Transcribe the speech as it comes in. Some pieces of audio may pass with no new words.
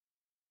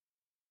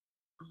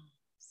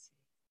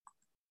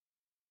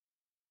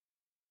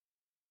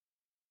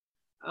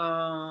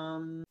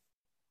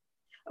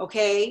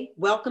Okay,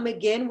 welcome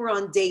again. We're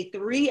on day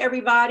 3,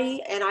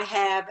 everybody, and I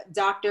have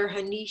Dr.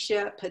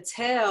 Hanisha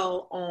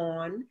Patel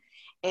on,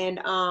 and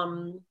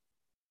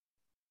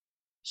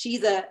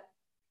she's a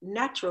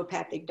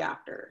naturopathic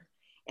doctor.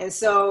 And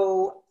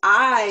so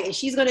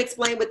she's going to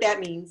explain what that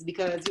means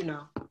because,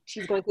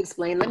 she's going to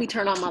explain. Let me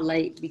turn on my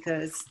light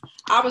because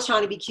I was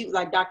trying to be cute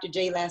like Dr.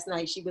 J last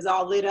night. She was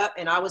all lit up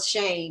and I was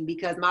shamed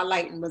because my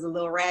lighting was a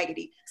little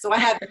raggedy. So I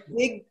have a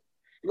big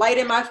light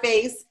in my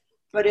face,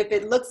 but if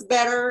it looks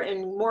better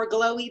and more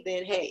glowy,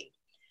 then hey.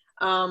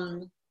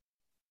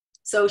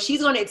 So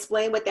she's going to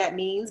explain what that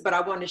means, but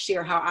I want to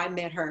share how I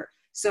met her.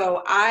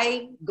 So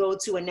I go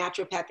to a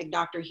naturopathic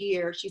doctor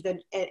here. She's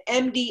an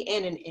MD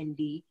and an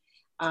ND.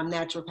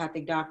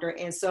 Naturopathic doctor.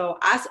 And so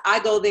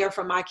I go there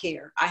for my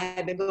care. I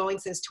have been going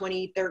since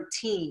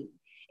 2013,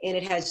 and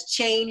it has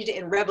changed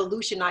and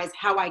revolutionized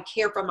how I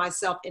care for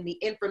myself and the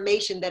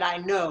information that I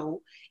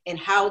know and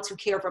how to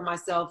care for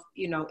myself,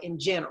 in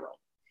general.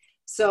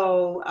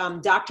 So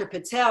Dr.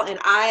 Patel and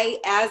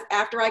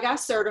after I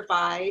got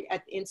certified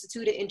at the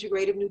Institute of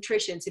Integrative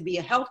Nutrition to be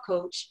a health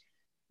coach,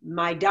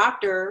 my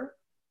doctor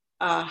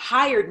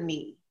hired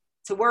me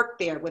to work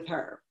there with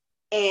her.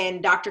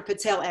 And Dr.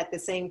 Patel at the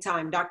same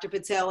time. Dr.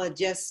 Patel had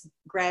just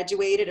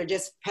graduated or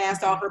just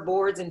passed off her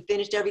boards and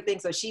finished everything.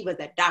 So she was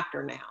a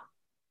doctor now.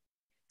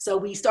 So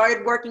we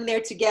started working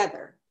there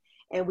together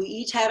and we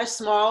each had a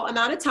small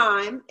amount of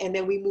time and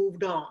then we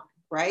moved on,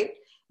 right?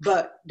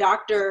 But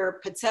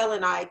Dr. Patel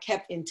and I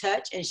kept in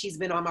touch and she's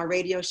been on my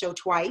radio show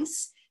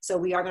twice. So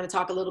we are going to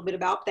talk a little bit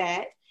about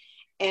that.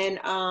 And,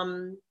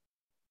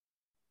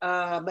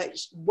 but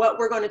what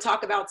we're going to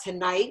talk about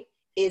tonight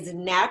is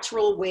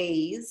natural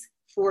ways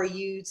for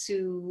you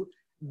to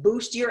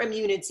boost your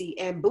immunity,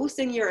 and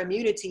boosting your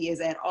immunity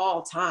is at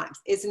all times.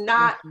 It's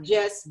not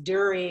just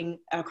during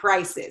a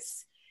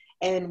crisis.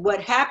 And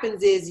what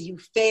happens is you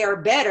fare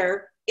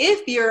better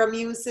if your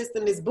immune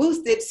system is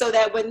boosted so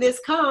that when this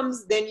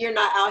comes, then you're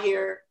not out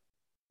here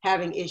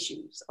having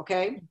issues.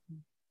 Okay.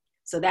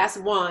 So that's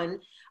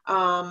one.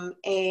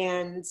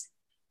 And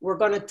we're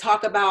going to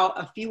talk about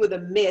a few of the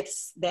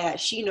myths that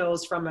she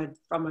knows from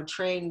a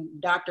trained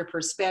doctor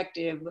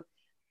perspective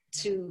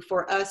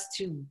for us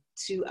to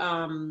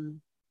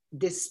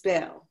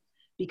dispel,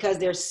 because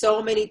there's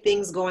so many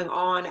things going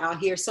on out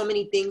here, so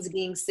many things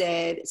being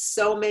said,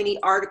 so many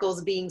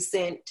articles being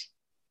sent,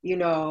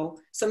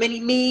 so many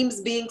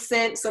memes being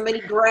sent, so many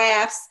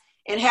graphs,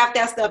 and half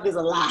that stuff is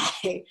a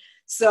lie.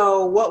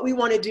 So what we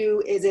want to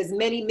do is as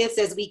many myths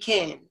as we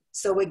can.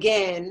 So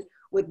again,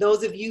 with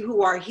those of you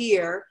who are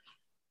here,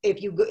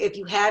 if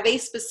you have a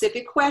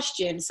specific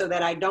question so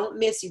that I don't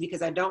miss you,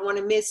 because I don't want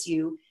to miss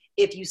you,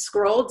 if you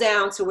scroll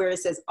down to where it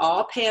says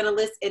all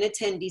panelists and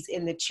attendees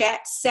in the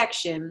chat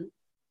section,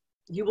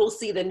 you will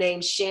see the name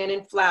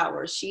Shannon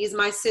Flowers. She's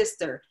my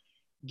sister.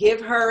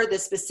 Give her the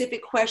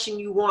specific question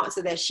you want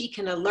so that she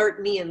can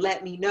alert me and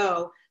let me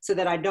know so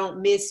that I don't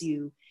miss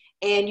you.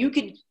 And you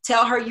could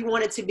tell her you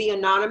want it to be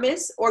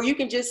anonymous, or you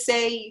can just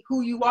say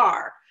who you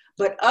are.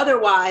 But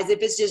otherwise,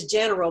 if it's just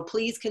general,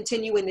 please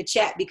continue in the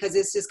chat because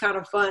it's just kind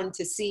of fun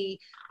to see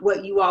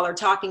what you all are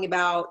talking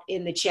about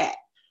in the chat.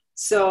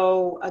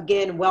 So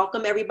again,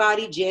 welcome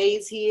everybody.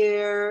 Jay's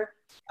here.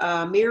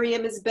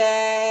 Miriam is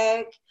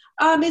back.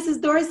 Mrs.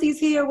 Dorsey's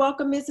here.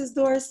 Welcome, Mrs.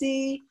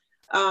 Dorsey.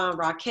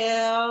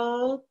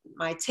 Raquel,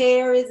 my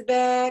tear is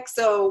back.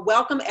 So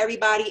welcome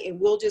everybody, and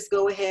we'll just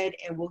go ahead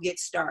and we'll get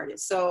started.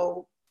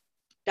 So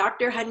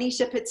Dr.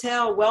 Hanisha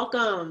Patel,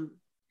 welcome.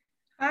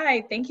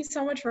 Hi, thank you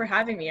so much for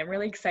having me. I'm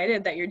really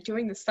excited that you're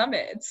doing the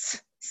summit.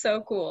 It's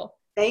so cool.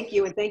 Thank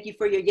you, and thank you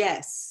for your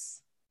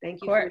yes.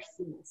 Thank you for your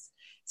yes.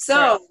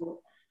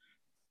 So,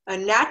 a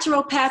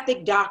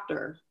naturopathic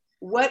doctor,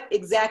 what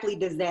exactly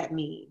does that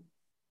mean?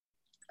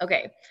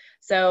 Okay,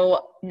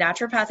 so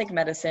naturopathic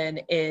medicine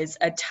is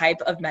a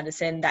type of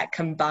medicine that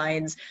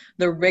combines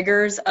the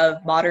rigors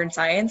of modern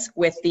science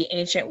with the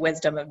ancient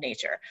wisdom of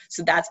nature.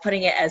 So that's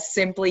putting it as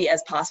simply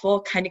as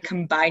possible, kind of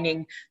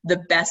combining the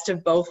best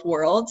of both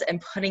worlds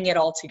and putting it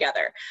all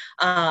together.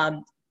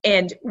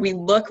 And we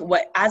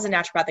as a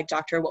naturopathic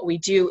doctor, what we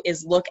do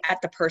is look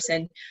at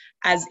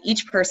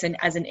each person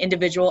as an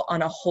individual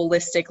on a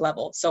holistic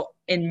level. So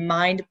in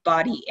mind,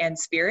 body, and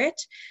spirit,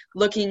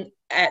 looking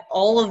at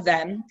all of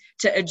them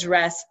to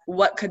address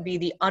what could be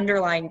the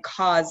underlying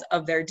cause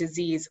of their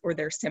disease or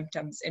their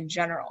symptoms in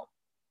general.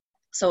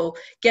 So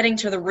getting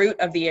to the root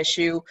of the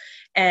issue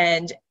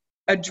and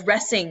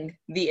addressing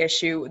the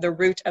issue, the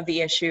root of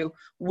the issue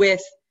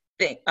with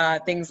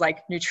things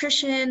like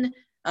nutrition,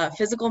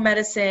 physical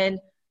medicine,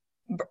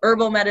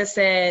 herbal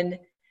medicine,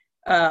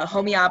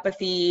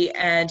 homeopathy,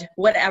 and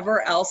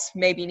whatever else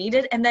may be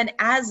needed. And then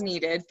as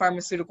needed,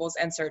 pharmaceuticals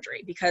and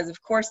surgery, because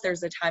of course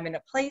there's a time and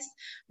a place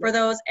for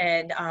those.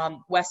 And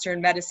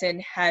Western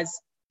medicine has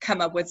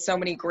come up with so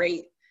many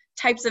great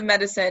types of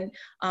medicine,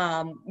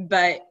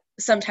 but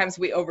sometimes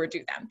we overdo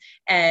them.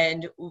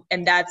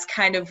 And that's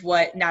kind of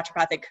what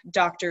naturopathic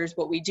doctors,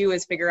 what we do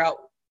is figure out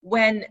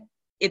when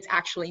it's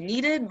actually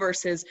needed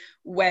versus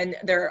when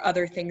there are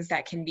other things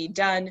that can be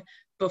done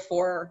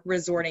before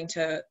resorting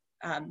to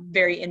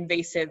very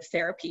invasive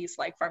therapies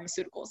like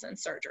pharmaceuticals and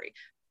surgery.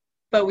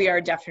 But we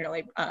are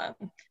definitely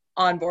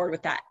on board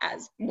with that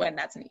as when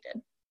that's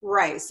needed.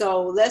 Right.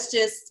 So let's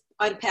just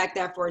unpack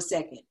that for a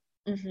second.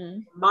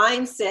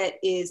 Mindset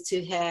is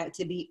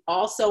to be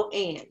also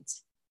and.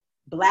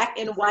 Black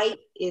and white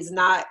is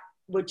not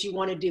what you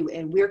want to do.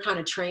 And we're kind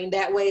of trained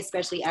that way,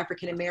 especially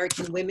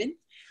African-American women.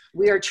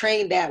 We are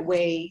trained that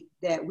way,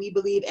 that we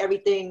believe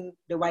everything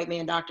the white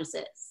man doctor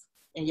says.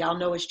 And y'all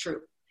know it's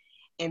true.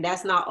 And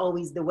that's not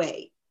always the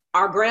way.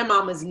 Our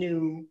grandmamas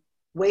knew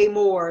way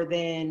more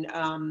than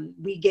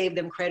we gave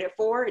them credit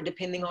for,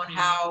 depending on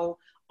how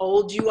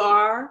old you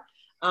are.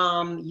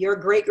 Your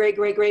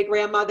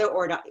great-great-great-great-grandmother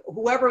or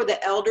whoever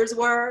the elders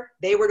were,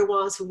 they were the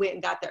ones who went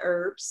and got the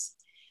herbs.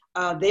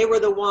 They were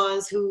the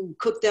ones who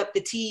cooked up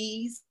the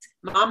teas.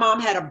 My mom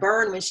had a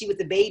burn when she was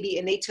a baby,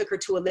 and they took her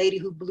to a lady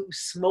who blew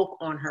smoke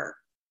on her.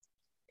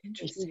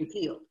 Interesting. And she was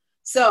healed.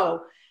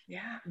 So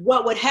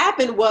what would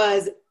happen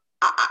was,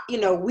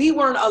 we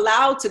weren't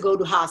allowed to go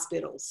to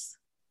hospitals.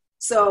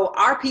 So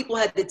our people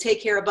had to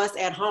take care of us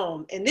at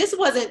home. And this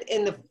wasn't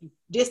in the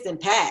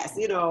distant past,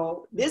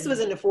 this was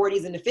in the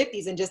 40s and the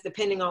 50s, and just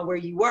depending on where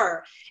you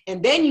were.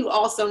 And then you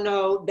also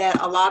know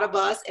that a lot of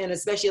us, and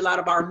especially a lot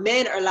of our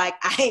men, are like,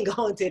 I ain't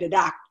going to the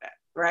doctor,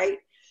 right?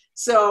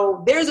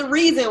 So there's a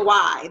reason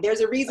why.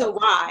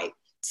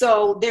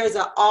 So there's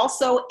a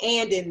also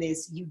and in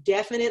this. You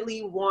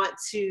definitely want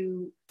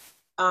to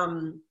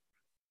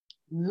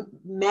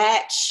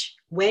match,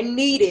 when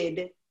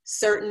needed,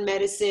 certain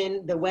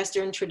medicine, the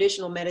Western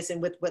traditional medicine,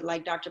 with what,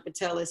 like Dr.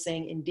 Patel is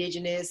saying,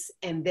 indigenous,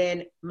 and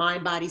then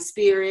mind, body,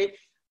 spirit,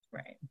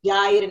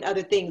 diet, and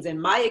other things.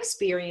 And my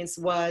experience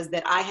was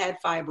that I had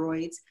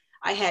fibroids.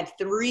 I had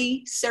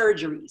 3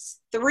 surgeries,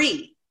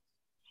 3.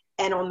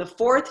 And on the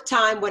 4th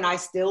time, when I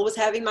still was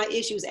having my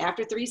issues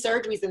after 3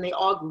 surgeries and they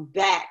all grew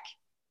back,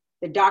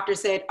 the doctor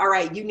said, all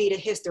right, you need a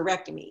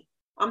hysterectomy.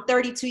 I'm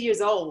 32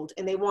 years old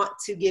and they want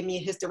to give me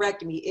a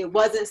hysterectomy. It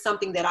wasn't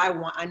something that I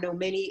want. I know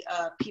many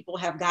people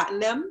have gotten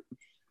them,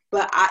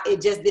 but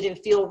it just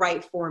didn't feel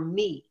right for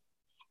me.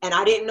 And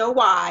I didn't know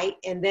why.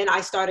 And then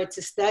I started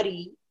to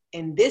study,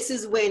 and this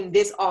is when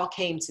this all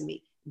came to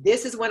me.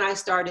 This is when I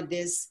started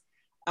this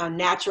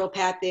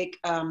naturopathic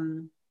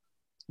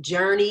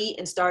journey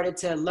and started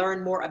to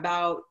learn more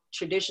about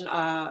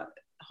traditional,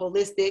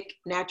 holistic,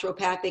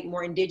 naturopathic,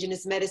 more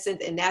indigenous medicines.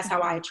 And that's how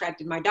I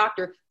attracted my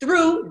doctor,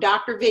 through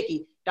Dr.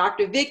 Vicky.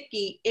 Dr.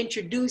 Vicky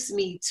introduced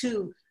me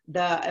to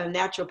the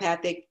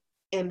naturopathic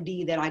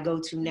MD that I go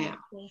to now.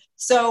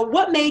 So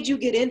what made you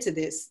get into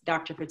this,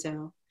 Dr.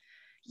 Patel?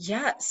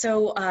 Yeah,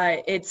 so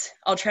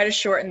I'll try to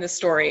shorten the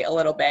story a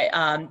little bit.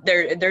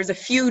 There's a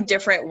few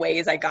different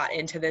ways I got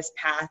into this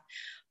path.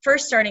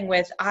 First, starting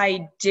with,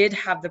 I did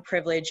have the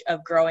privilege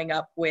of growing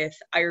up with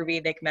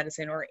Ayurvedic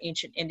medicine, or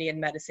ancient Indian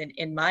medicine,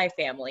 in my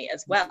family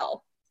as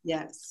well.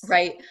 Yes.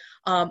 Right.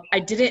 I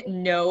didn't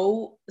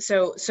know.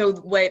 So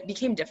what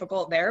became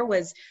difficult there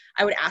was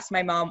I would ask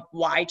my mom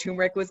why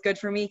turmeric was good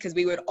for me, because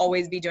we would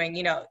always be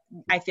doing,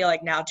 I feel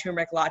like now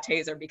turmeric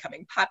lattes are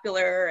becoming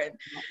popular, and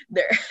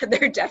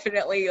they're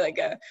definitely like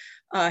a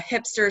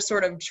hipster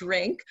sort of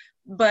drink.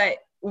 But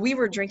we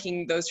were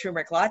drinking those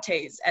turmeric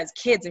lattes as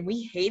kids, and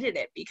we hated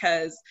it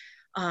because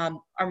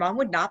our mom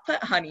would not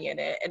put honey in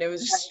it, and it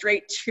was just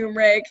straight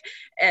turmeric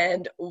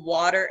and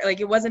water. Like,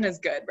 it wasn't as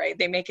good, right?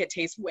 They make it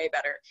taste way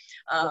better.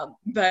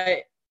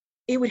 But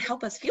it would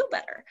help us feel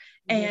better.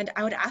 And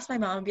I would ask my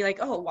mom and be like,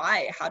 oh,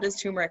 why? How does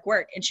turmeric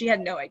work? And she had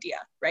no idea,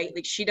 right?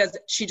 Like, she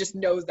just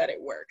knows that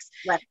it works.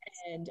 Right.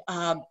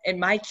 And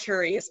my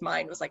curious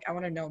mind was like, I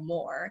want to know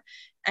more,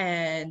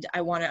 and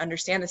I want to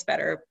understand this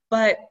better.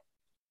 But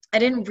I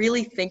didn't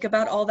really think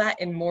about all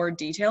that in more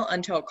detail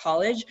until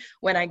college,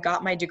 when I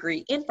got my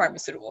degree in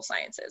pharmaceutical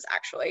sciences,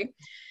 actually.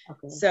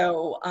 Okay.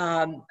 So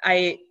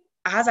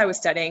as I was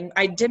studying,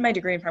 I did my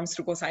degree in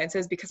pharmaceutical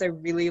sciences because I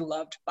really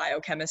loved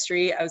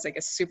biochemistry. I was like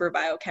a super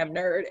biochem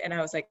nerd, and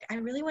I was like, I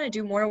really want to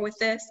do more with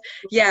this.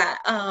 Yeah,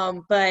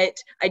 but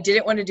I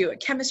didn't want to do a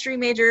chemistry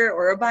major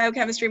or a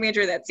biochemistry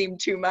major. That seemed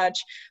too much,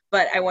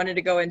 but I wanted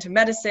to go into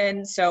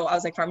medicine. So I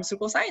was like,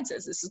 pharmaceutical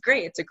sciences, this is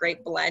great. It's a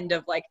great blend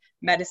of like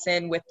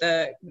medicine with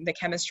the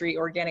chemistry,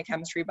 organic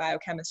chemistry,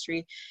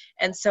 biochemistry.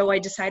 And so I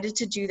decided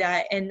to do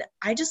that. And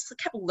I just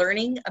kept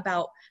learning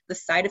about the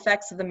side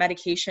effects of the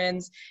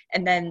medications,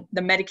 and then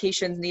the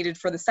medications needed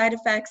for the side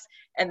effects,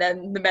 and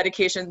then the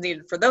medications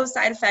needed for those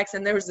side effects.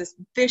 And there was this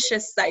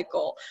vicious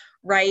cycle,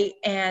 right?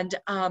 And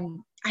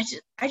I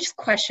just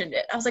questioned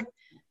it. I was like,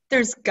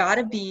 there's got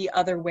to be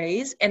other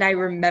ways. And I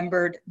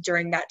remembered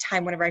during that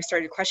time, whenever I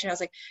started questioning, I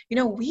was like,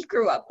 we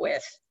grew up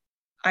with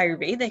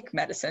Ayurvedic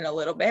medicine a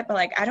little bit, but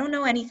like, I don't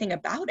know anything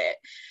about it.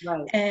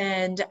 Right.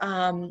 And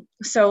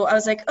so I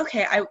was like,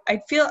 okay, I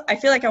feel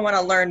like I want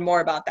to learn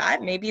more about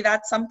that. Maybe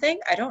that's something,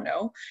 I don't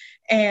know.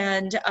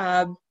 And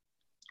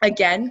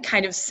again,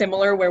 kind of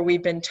similar, where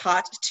we've been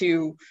taught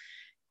to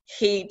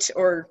hate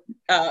or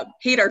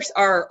hate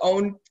our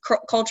own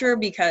culture,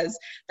 because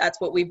that's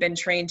what we've been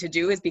trained to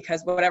do, is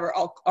because whatever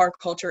our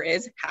culture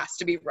is has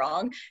to be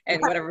wrong,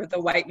 and whatever the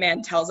white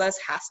man tells us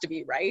has to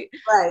be right.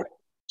 Right.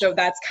 So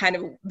that's kind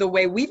of the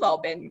way we've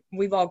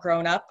all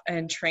grown up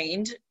and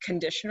trained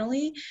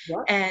conditionally. Yep.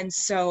 And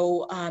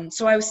so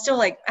I was still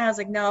like,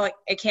 no,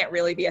 it can't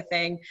really be a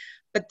thing.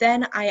 But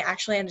then I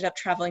actually ended up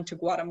traveling to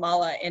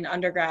Guatemala in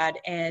undergrad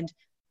and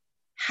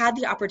had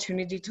the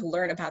opportunity to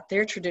learn about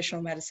their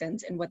traditional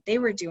medicines and what they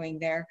were doing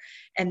there,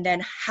 and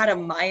then had a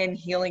Mayan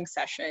healing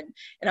session.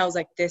 And I was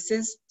like, this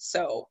is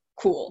so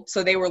cool.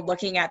 So they were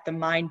looking at the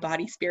mind,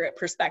 body, spirit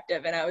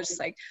perspective. And I was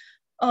just like,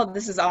 oh,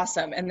 this is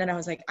awesome. And then I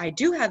was like, I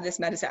do have this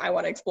medicine I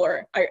want to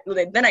explore.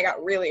 Then I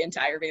got really into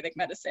Ayurvedic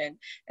medicine.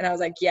 And I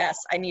was like, yes,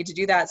 I need to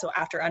do that. So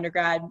after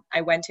undergrad,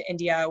 I went to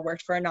India,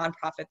 worked for a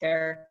nonprofit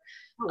there,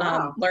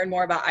 learned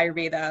more about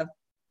Ayurveda.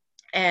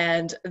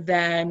 And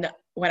then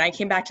when I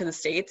came back to the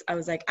States, I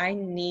was like, I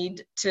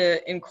need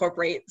to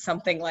incorporate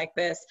something like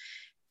this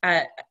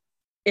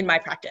in my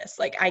practice.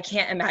 Like, I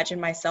can't imagine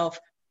myself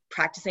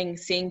practicing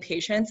seeing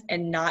patients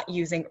and not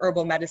using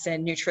herbal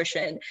medicine,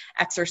 nutrition,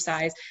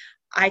 exercise.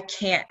 I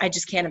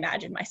just can't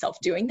imagine myself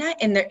doing that.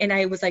 And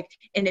I was like,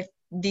 and if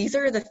these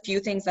are the few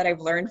things that I've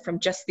learned from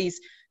just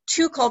these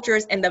two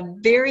cultures, and the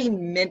very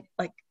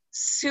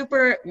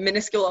super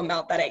minuscule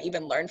amount that I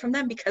even learned from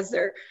them, because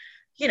they're,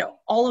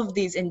 all of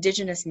these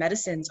indigenous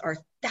medicines are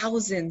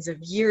thousands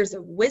of years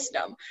of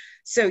wisdom.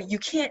 So you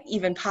can't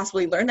even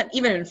possibly learn them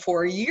even in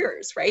 4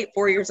 years, right?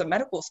 4 years of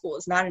medical school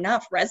is not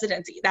enough.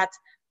 Residency, that's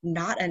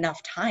not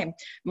enough time.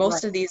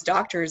 Most of these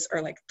doctors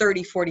are like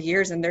 30, 40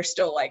 years, and they're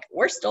still like,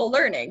 we're still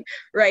learning,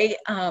 right?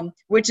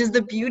 Which is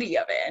the beauty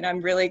of it. And I'm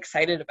really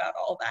excited about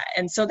all that.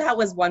 And so that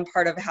was one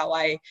part of how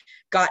I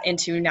got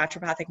into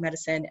naturopathic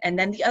medicine. And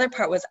then the other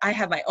part was I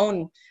have my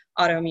own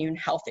autoimmune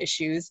health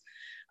issues.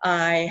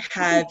 I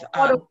have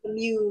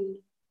autoimmune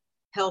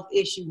health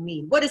issue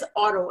mean? What is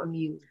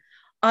autoimmune?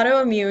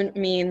 Autoimmune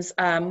means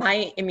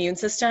my immune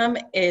system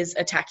is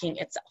attacking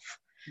itself.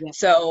 Yes.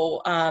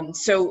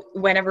 So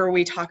whenever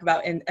we talk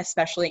about,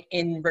 especially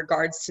in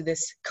regards to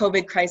this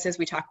COVID crisis,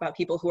 we talk about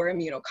people who are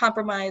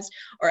immunocompromised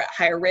or at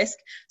higher risk.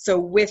 So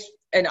with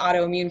an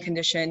autoimmune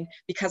condition,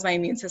 because my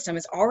immune system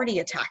is already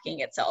attacking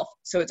itself,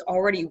 so it's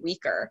already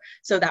weaker.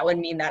 So that would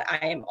mean that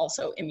I am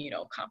also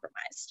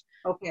immunocompromised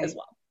as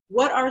well.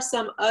 What are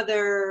some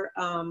other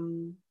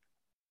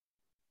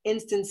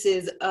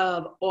instances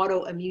of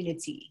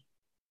autoimmunity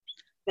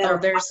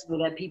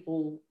that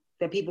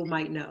people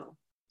might know?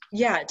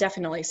 Yeah,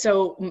 definitely.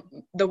 So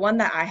the one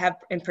that I have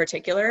in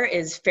particular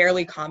is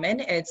fairly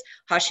common. It's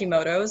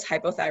Hashimoto's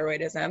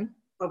hypothyroidism.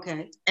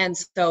 Okay. And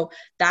so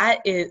that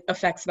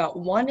affects about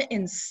 1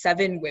 in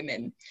 7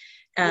 women.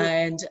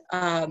 And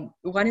 1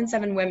 in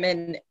 7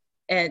 women,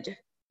 and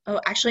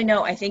actually,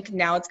 no, I think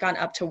now it's gone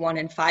up to 1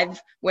 in 5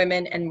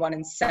 women and 1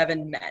 in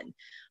 7 men.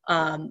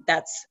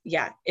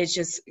 It's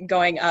just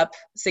going up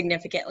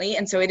significantly.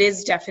 And so it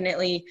is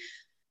definitely,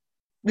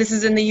 this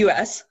is in the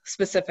US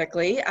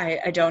specifically.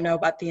 I don't know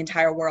about the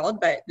entire world,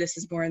 but this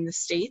is more in the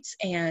States.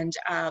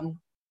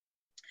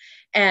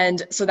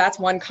 And so that's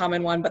one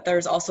common one, but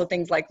there's also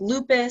things like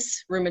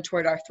lupus,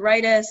 rheumatoid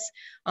arthritis.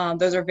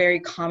 Those are very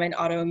common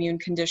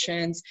autoimmune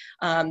conditions.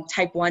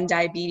 Type 1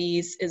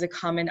 diabetes is a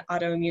common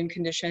autoimmune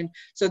condition.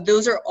 So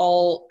those are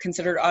all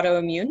considered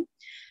autoimmune.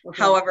 Okay.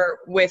 However,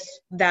 with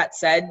that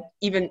said,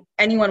 even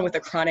anyone with a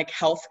chronic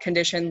health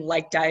condition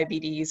like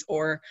diabetes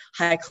or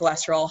high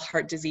cholesterol,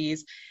 heart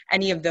disease,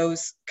 any of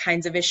those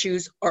kinds of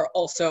issues are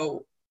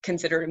also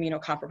considered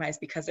immunocompromised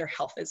because their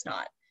health is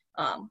not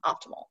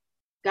optimal.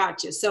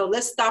 Gotcha. So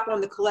let's stop on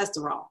the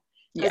cholesterol.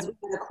 Because we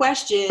have a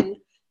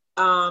question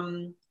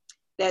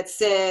that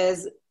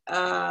says,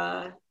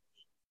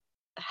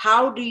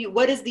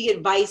 what is the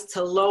advice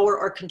to lower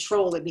or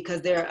control it?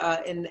 Because they're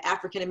in the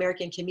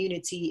African-American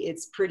community,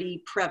 it's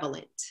pretty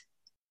prevalent.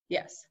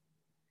 Yes,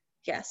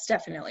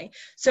 definitely.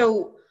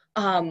 So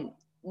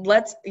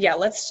let's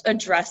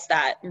address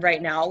that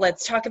right now.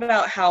 Let's talk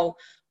about how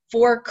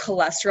for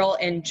cholesterol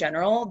in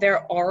general,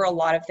 there are a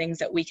lot of things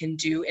that we can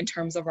do in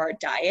terms of our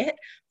diet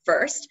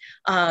first.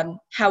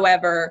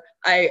 However,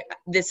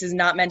 this is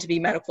not meant to be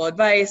medical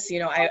advice.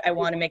 I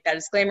want to make that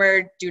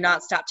disclaimer. Do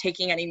not stop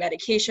taking any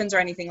medications or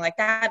anything like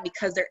that,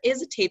 because there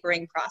is a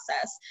tapering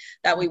process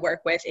that we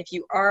work with if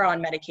you are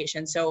on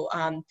medication. So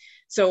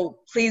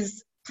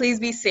please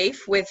be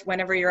safe with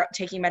whenever you're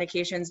taking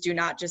medications. Do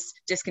not just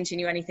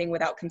discontinue anything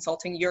without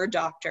consulting your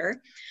doctor.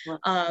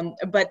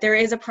 But there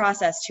is a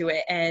process to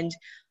it. And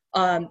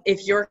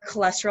if your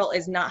cholesterol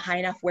is not high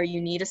enough where you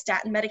need a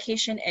statin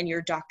medication and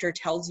your doctor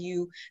tells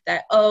you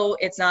that,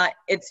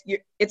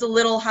 it's a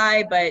little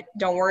high, but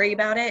don't worry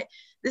about it,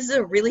 this is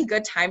a really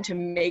good time to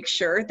make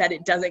sure that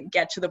it doesn't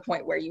get to the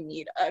point where you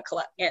need a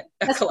cholesterol.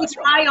 Let's keep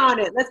an eye on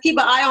it. Let's keep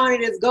an eye on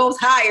it as it goes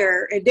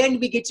higher, and then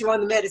we get you on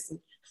the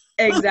medicine.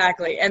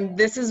 Exactly. And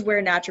this is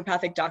where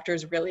naturopathic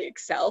doctors really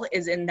excel,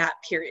 is in that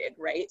period,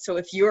 right? So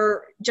if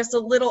you're just a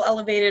little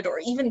elevated or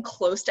even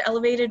close to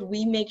elevated,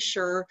 we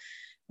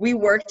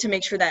work to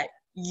make sure that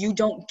you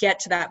don't get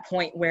to that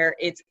point where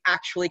it's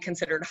actually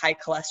considered high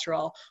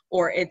cholesterol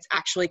or it's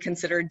actually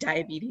considered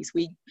diabetes.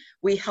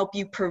 We help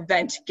you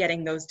prevent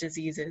getting those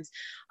diseases,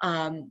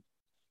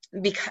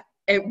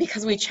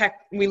 because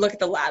we look at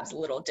the labs a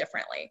little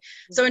differently.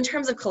 So in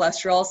terms of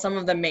cholesterol, some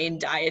of the main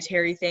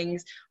dietary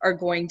things are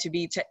going to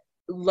be to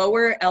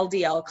lower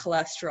LDL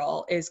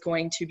cholesterol is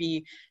going to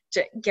be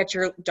to get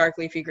your dark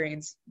leafy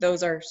greens.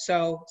 Those are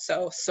so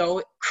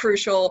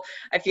crucial.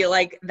 I feel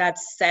like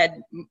that's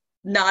said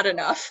not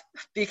enough,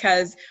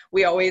 because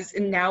we always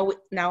now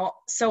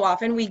so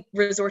often we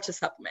resort to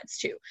supplements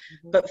too,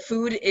 but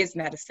food is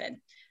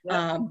medicine.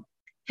 Yep.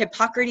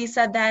 Hippocrates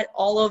said that.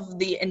 All of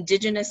the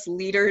indigenous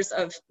leaders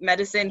of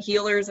medicine,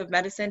 healers of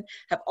medicine,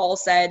 have all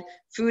said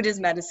food is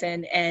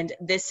medicine, and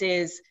this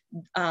is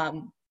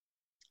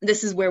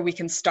where we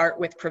can start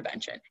with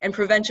prevention. And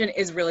prevention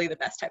is really the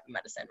best type of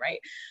medicine, right?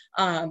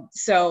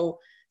 So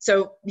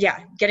yeah,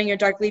 getting your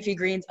dark leafy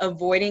greens,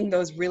 avoiding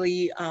those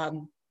really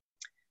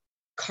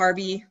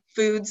carby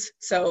foods,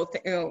 so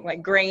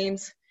like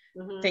grains,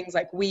 things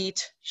like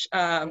wheat,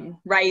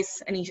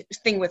 rice,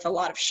 anything with a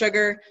lot of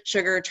sugar.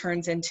 Sugar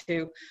turns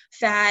into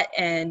fat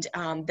and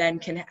then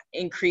can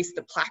increase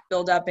the plaque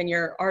buildup in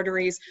your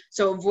arteries.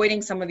 So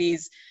avoiding some of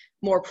these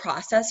more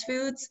processed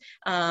foods,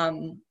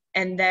 and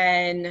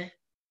then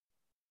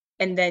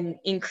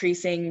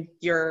increasing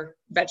your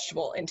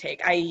vegetable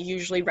intake. I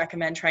usually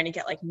recommend trying to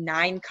get like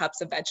 9 cups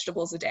of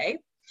vegetables a day.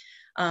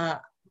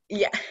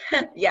 Yeah.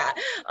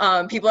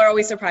 People are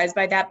always surprised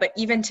by that, but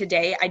even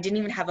today, I didn't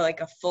even have like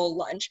a full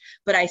lunch,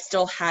 but I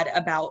still had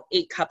about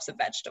 8 cups of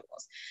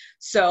vegetables.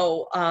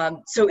 So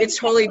it's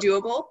totally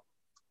doable.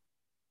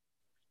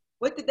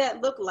 What did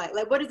that look like?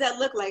 Like, what does that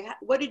look like?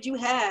 What did you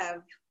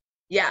have?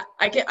 Yeah,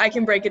 I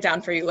can break it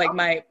down for you, like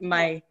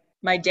my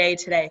day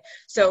today.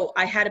 So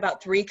I had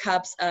about 3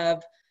 cups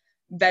of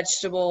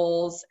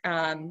vegetables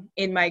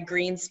in my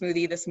green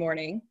smoothie this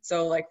morning.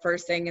 So like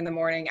first thing in the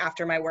morning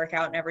after my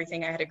workout and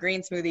everything, I had a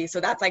green smoothie. So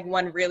that's like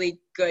one really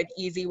good,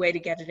 easy way to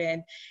get it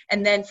in.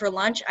 And then for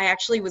lunch, I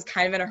actually was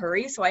kind of in a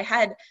hurry. So I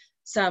had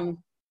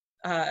some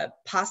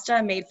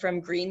pasta made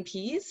from green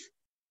peas,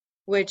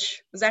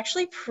 which was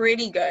actually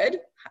pretty good.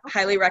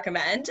 Highly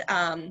recommend.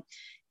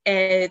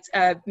 It's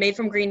made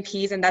from green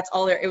peas, and that's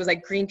all there. It was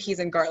like green peas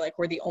and garlic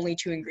were the only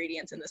 2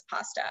 ingredients in this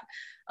pasta.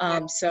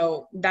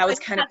 So that was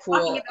kind of cool.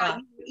 Talking about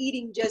you were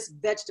eating just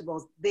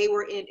vegetables. They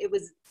were in. It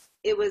was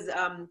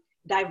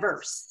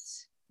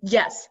diverse.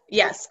 Yes.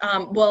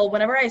 Well,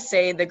 whenever I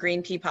say the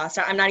green pea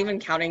pasta, I'm not even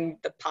counting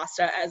the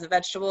pasta as a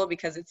vegetable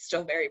because it's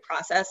still very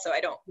processed. So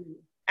I don't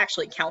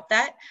actually count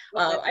that.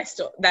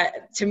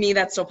 To me,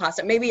 that's still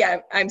pasta. Maybe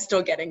I'm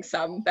still getting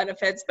some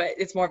benefits, but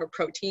it's more of a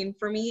protein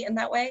for me in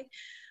that way.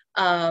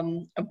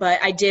 But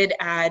I did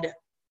add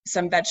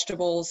some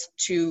vegetables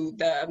to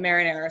the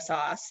marinara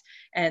sauce.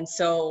 And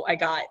so I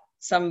got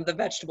some of the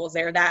vegetables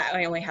there. That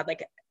I only had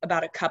like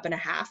about 1.5 cups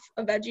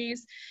of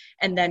veggies.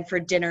 And then for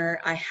dinner,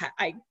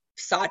 I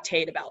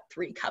sauteed about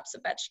 3 cups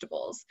of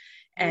vegetables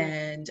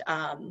and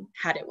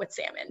had it with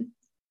salmon.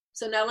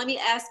 So now let me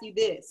ask you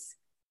this.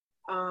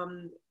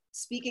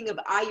 Speaking of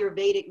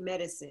Ayurvedic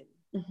medicine,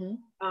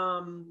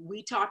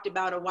 we talked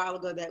about a while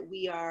ago that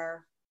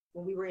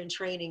when we were in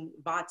training,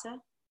 Vata.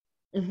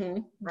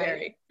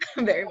 Right?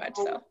 Very much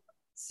so.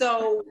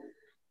 So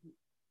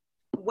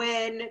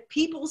when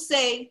people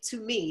say to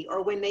me,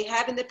 or when they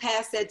have in the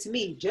past said to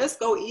me, just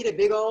go eat a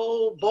big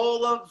old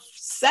bowl of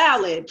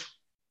salad,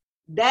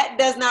 that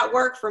does not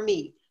work for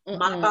me.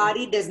 My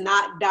body does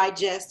not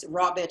digest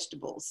raw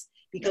vegetables,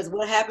 because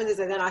what happens is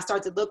that then I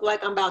start to look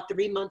like I'm about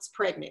 3 months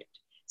pregnant.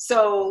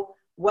 So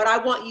what I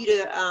want you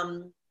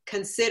to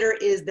consider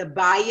is the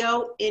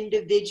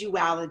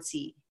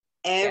bio-individuality.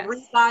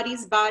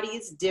 Everybody's body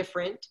is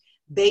different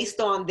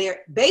based on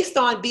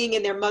being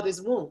in their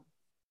mother's womb,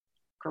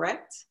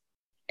 correct?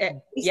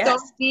 Based on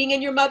being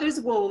in your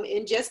mother's womb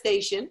in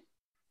gestation.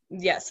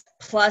 Yes,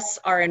 plus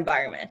our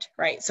environment,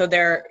 right? So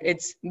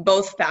it's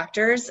both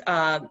factors.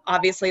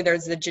 Obviously,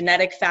 there's the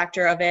genetic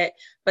factor of it,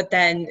 but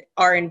then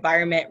our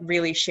environment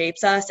really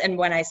shapes us. And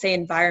when I say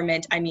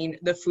environment, I mean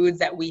the foods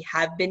that we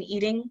have been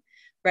eating,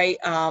 right?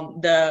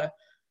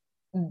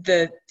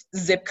 The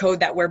zip code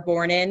that we're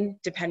born in,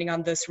 depending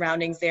on the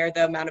surroundings there,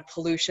 the amount of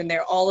pollution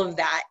there, all of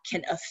that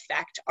can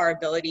affect our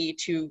ability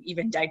to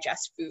even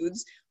digest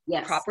foods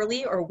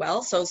properly or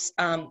well. So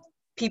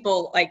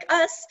people like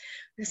us,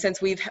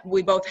 since we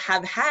both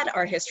have had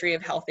our history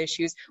of health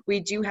issues, we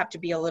do have to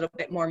be a little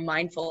bit more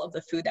mindful of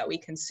the food that we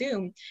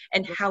consume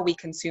and how we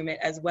consume it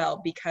as well,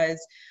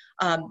 because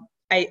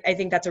I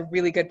think that's a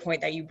really good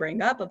point that you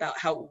bring up about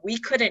how we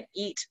couldn't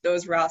eat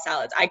those raw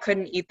salads. I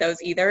couldn't eat those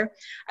either.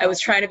 I was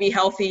trying to be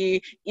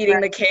healthy,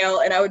 eating the kale,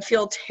 and I would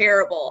feel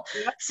terrible.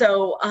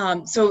 So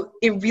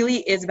it really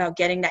is about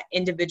getting that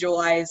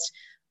individualized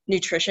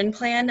nutrition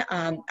plan.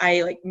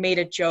 I made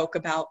a joke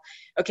about,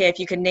 okay, if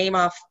you could name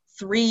off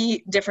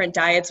 3 different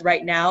diets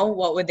right now,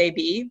 what would they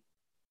be?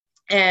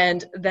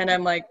 And then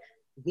I'm like,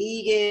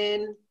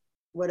 vegan,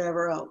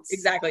 whatever else.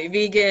 Exactly.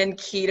 Vegan,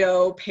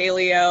 keto,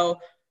 paleo,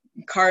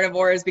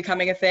 carnivore is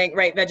becoming a thing,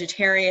 right?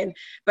 Vegetarian.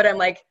 But I'm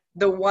like,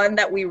 the one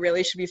that we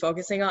really should be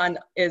focusing on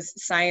is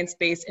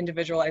science-based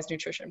individualized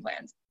nutrition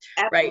plans,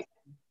 right?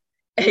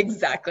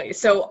 Exactly.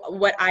 So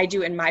what I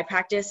do in my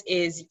practice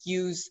is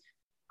use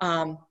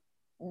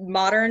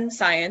modern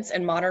science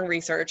and modern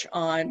research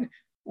on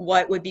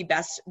what would be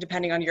best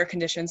depending on your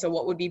condition. So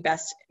what would be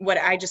best, what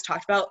I just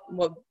talked about,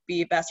 what would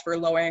be best for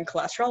lowering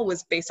cholesterol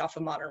was based off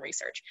of modern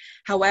research.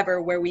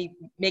 However, where we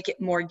make it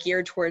more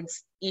geared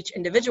towards each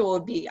individual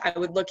would be, I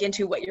would look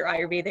into what your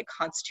Ayurvedic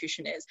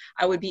constitution is.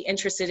 I would be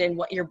interested in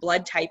what your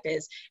blood type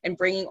is, and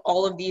bringing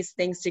all of these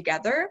things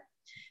together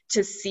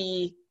to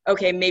see,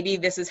 okay, maybe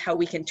this is how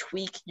we can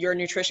tweak your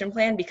nutrition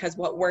plan, because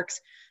what works,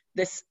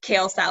 this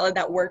kale salad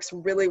that works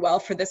really well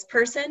for this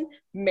person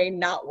may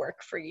not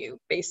work for you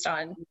based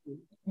on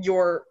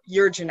your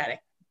genetic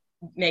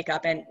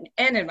makeup and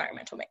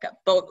environmental makeup,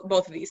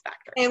 both of these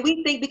factors. And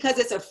we think because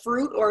it's a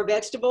fruit or a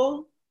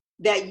vegetable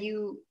that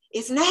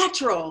it's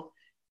natural.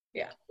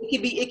 Yeah.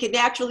 It can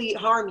naturally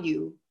harm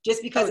you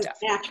just because it's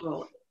definitely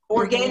natural.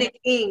 Organic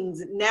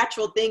things,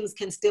 natural things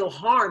can still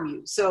harm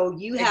you. So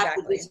you have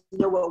to just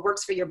know what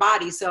works for your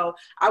body. So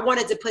I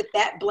wanted to put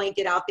that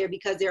blanket out there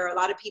because there are a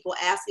lot of people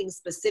asking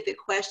specific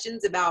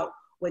questions about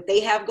what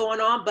they have going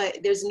on, but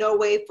there's no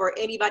way for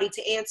anybody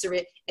to answer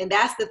it. And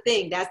that's the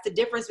thing. That's the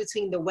difference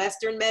between the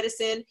Western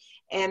medicine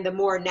and the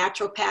more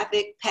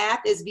naturopathic path,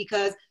 is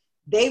because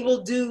they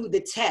will do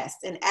the test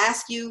and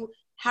ask you,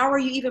 how are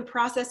you even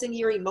processing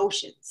your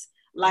emotions?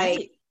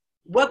 Like,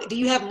 what do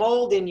you have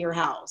mold in your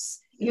house?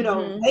 You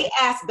know, they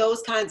ask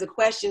those kinds of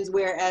questions,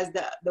 whereas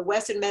the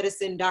Western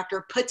medicine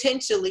doctor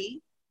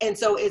potentially, and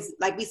so it's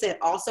like we said,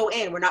 also,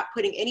 and we're not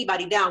putting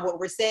anybody down. What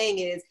we're saying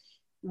is,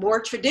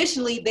 more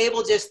traditionally, they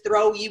will just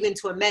throw you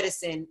into a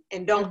medicine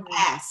and don't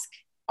ask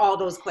all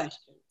those questions.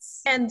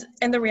 And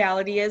the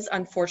reality is,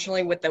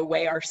 unfortunately, with the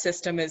way our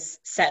system is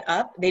set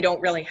up, they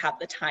don't really have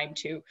the time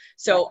to.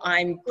 So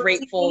I'm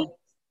grateful.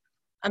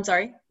 I'm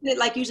sorry?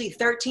 Like usually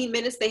 13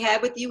 minutes they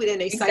have with you, and then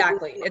they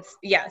exactly.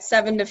 It's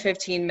 7 to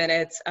 15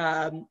 minutes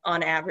on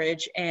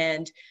average.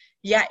 And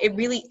yeah,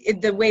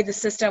 the way the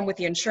system with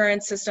the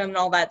insurance system and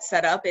all that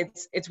set up,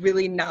 it's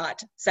really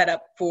not set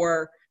up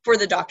for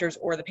the doctors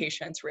or the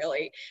patients,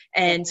 really.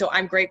 And so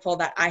I'm grateful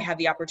that I have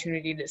the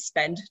opportunity to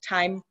spend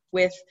time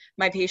with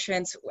my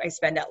patients. I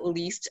spend at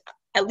least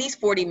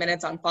 40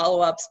 minutes on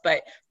follow-ups,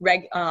 but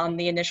on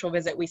the initial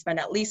visit, we spend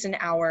at least an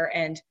hour.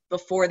 And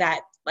before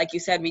that, like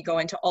you said, we go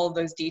into all of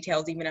those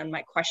details, even on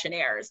my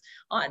questionnaires,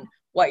 on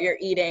what you're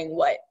eating,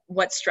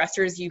 what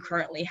stressors you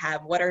currently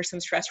have, what are some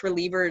stress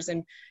relievers,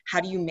 and how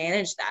do you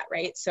manage that,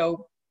 right?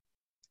 So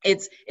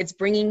it's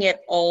bringing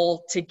it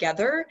all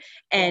together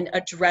and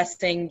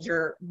addressing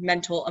your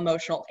mental,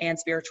 emotional, and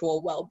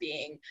spiritual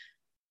well-being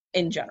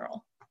in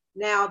general.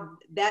 Now,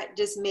 that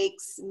just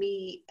makes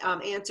me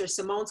answer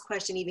Simone's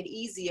question even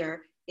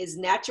easier. Is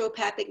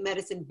naturopathic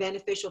medicine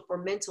beneficial for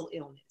mental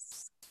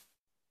illness?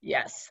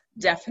 Yes,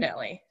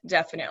 definitely.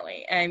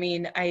 I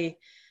mean,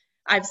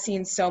 I've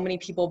seen so many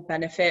people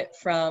benefit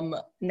from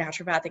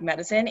naturopathic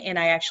medicine, and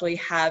I actually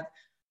have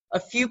a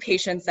few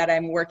patients that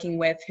I'm working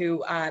with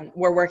who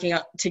we're working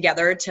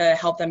together to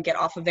help them get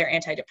off of their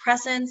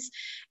antidepressants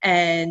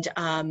and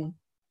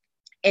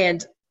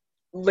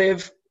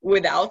live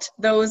without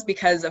those,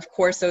 because of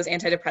course those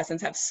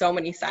antidepressants have so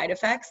many side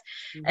effects.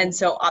 And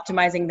so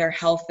optimizing their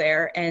health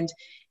there. And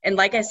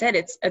like I said,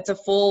 it's a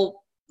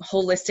full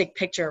holistic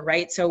picture,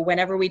 right? So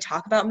whenever we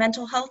talk about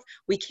mental health,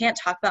 we can't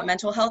talk about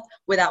mental health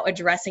without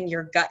addressing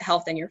your gut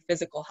health and your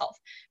physical health.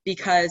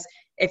 Because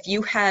if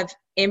you have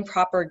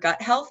improper gut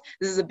health,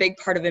 this is a big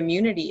part of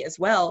immunity as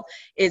well,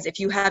 is if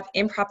you have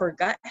improper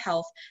gut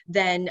health,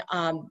 then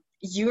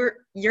you're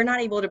not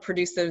able to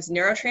produce those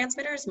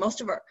neurotransmitters.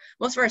 Most of our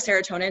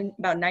serotonin,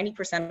 about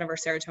 90% of our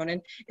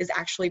serotonin, is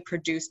actually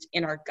produced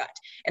in our gut.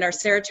 And our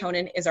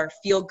serotonin is our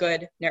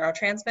feel-good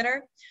neurotransmitter.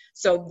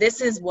 So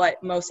this is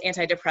what most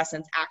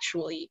antidepressants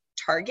actually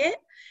target.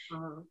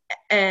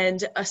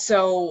 And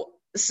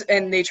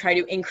and they try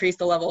to increase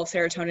the level of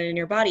serotonin in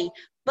your body.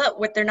 But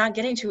what they're not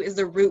getting to is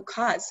the root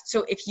cause.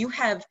 So if you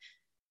have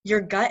your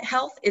gut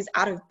health is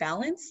out of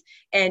balance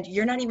and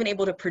you're not even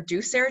able to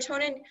produce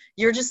serotonin,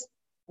 you're just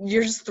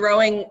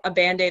throwing a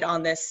Band-Aid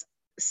on this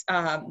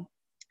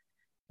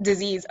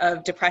disease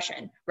of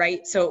depression,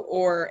 right? So,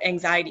 or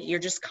anxiety. You're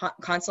just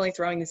constantly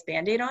throwing this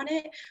Band-Aid on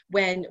it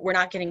when we're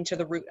not getting to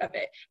the root of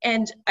it.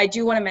 And I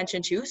do want to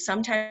mention too,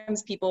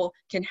 sometimes people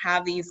can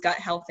have these gut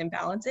health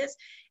imbalances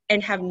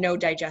and have no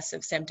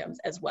digestive symptoms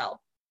as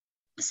well.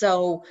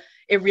 So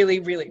it really,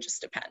 really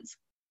just depends.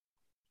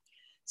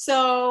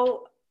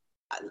 So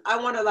I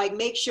want to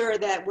make sure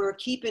that we're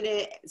keeping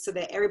it so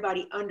that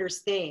everybody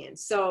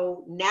understands.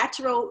 So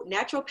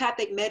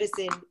naturopathic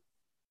medicine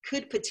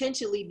could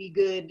potentially be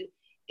good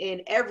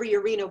in every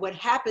arena. What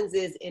happens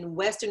is in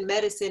Western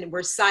medicine,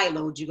 we're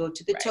siloed. You go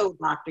to the toe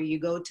doctor, you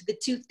go to the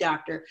tooth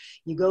doctor,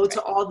 you go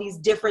to all these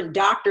different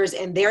doctors,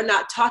 and they're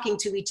not talking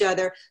to each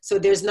other. So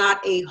there's not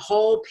a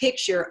whole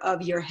picture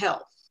of your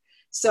health.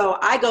 So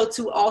I go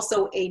to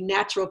also a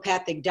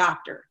naturopathic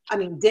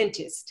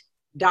dentist.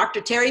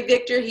 Dr. Terry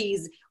Victor.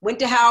 He's went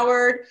to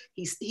Howard.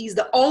 He's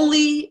the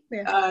only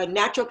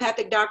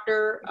naturopathic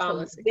doctor,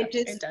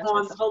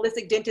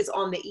 holistic dentist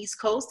on the East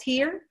Coast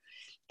here.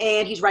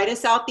 And he's right in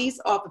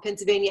Southeast off of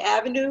Pennsylvania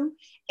Avenue.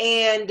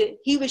 And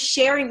he was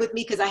sharing with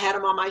me, because I had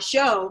him on my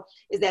show,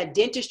 is that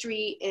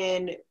dentistry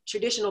and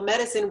traditional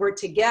medicine were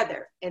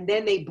together and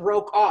then they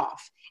broke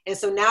off. And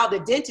so now the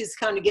dentists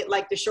kind of get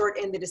like the short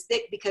end of the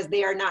stick, because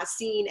they are not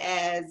seen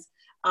as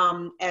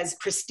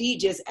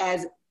prestigious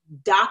as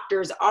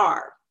doctors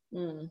are.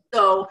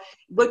 So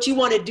what you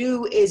want to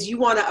do is you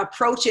want to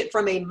approach it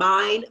from a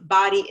mind,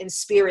 body, and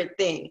spirit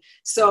thing.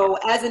 So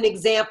as an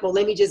example,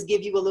 let me just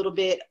give you a little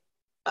bit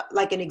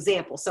like an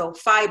example. So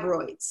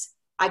fibroids,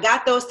 I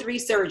got those 3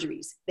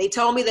 surgeries. They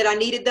told me that I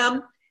needed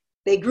them.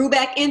 They grew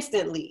back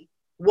instantly.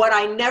 What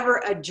I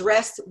never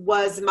addressed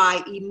was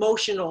my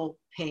emotional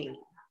pain.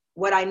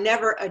 What I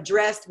never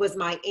addressed was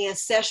my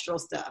ancestral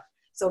stuff.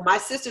 So my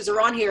sisters are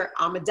on here.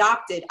 I'm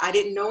adopted. I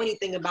didn't know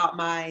anything about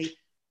my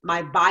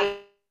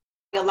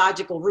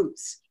biological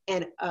roots.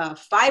 And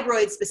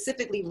fibroids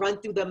specifically run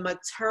through the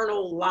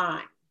maternal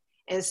line.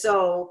 And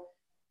so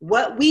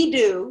what we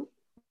do,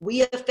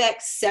 we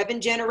affect 7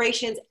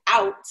 generations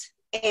out.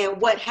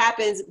 And what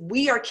happens,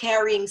 we are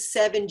carrying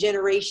 7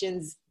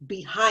 generations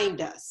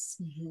behind us.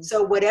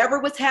 So whatever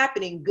was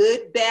happening,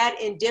 good, bad,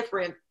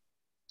 indifferent,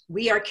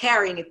 we are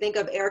carrying it. Think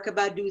of Erykah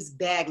Badu's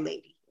Bag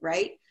Lady,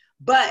 right?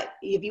 But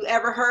if you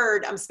ever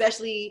heard,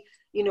 especially,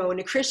 in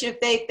the Christian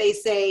faith, they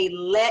say,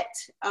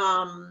 let's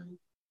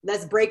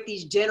break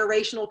these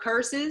generational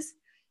curses.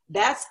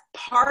 That's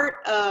part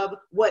of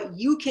what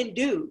you can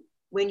do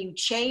when you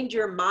change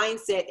your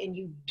mindset and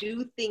you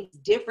do things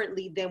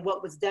differently than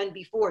what was done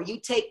before. You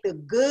take the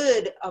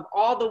good of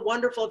all the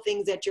wonderful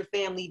things that your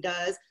family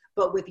does,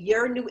 but with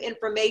your new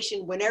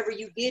information, whenever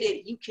you get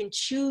it, you can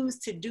choose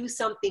to do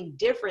something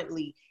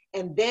differently.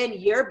 And then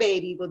your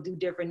baby will do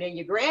different, and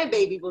your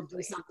grandbaby will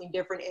do something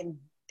different,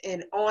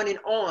 and on and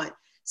on.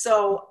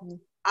 So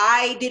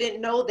I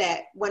didn't know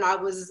that when I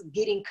was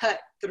getting cut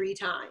 3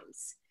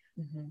 times.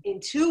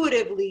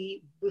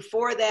 Intuitively,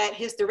 before that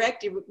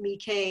hysterectomy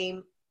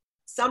came,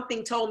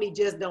 something told me,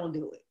 just don't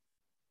do it.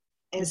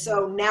 And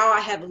so now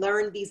I have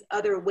learned these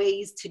other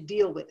ways to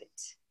deal with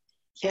it.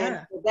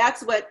 And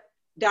that's what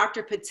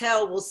Dr.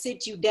 Patel will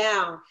sit you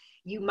down.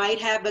 You might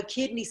have a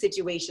kidney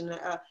situation,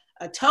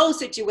 a toe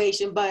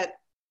situation, but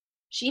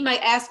she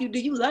might ask you, do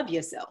you love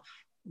yourself?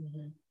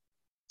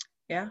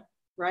 Yeah.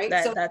 Right?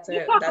 That's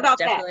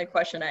definitely a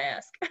question I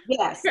ask.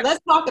 Yes.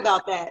 Let's talk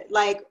about that.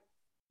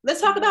 Let's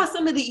talk about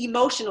some of the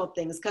emotional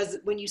things, because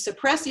when you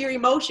suppress your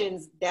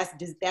emotions,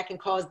 that can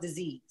cause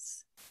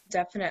disease.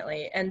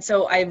 Definitely. And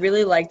so I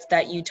really liked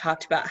that you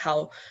talked about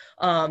how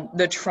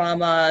the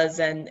traumas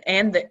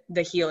and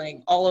the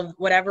healing, all of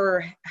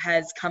whatever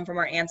has come from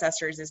our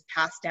ancestors is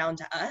passed down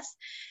to us,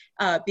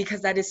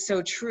 because that is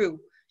so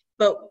true.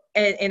 But,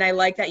 and I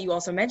like that you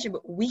also mentioned,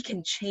 but we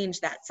can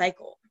change that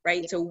cycle,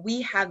 right? So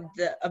we have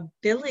the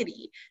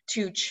ability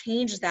to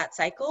change that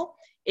cycle.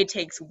 It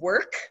takes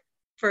work.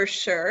 For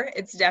sure.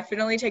 It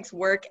definitely takes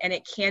work, and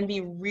it can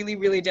be really,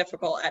 really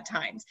difficult at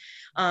times,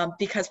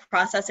 because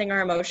processing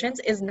our emotions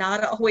is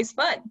not always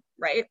fun,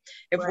 right?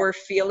 If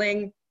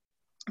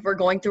we're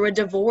going through a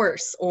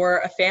divorce or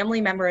a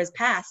family member has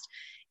passed,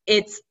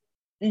 it's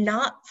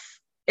not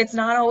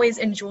always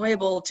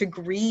enjoyable to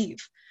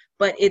grieve,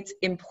 but it's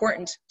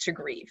important to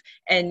grieve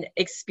and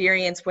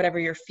experience whatever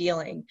you're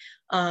feeling,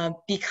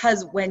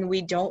 because when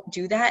we don't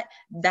do that,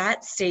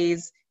 that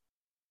stays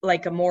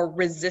like a more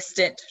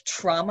resistant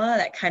trauma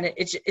that kind of,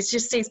 it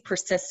just stays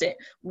persistent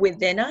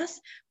within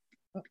us,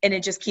 and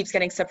it just keeps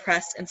getting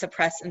suppressed and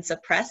suppressed and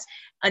suppressed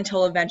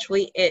until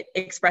eventually it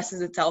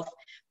expresses itself,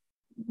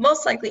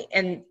 most likely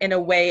in a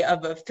way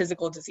of a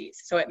physical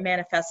disease. So it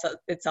manifests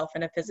itself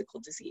in a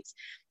physical disease.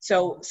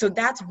 So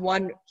that's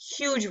one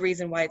huge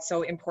reason why it's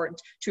so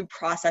important to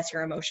process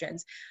your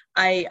emotions.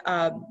 I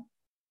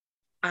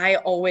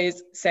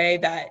always say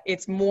that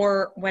it's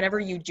more, whenever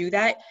you do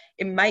that,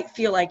 it might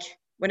feel like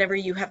whenever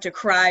you have to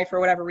cry for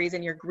whatever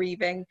reason, you're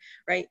grieving,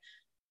 right?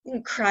 You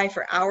can cry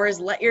for hours,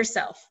 let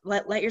yourself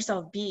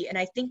be. And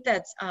I think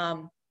that's,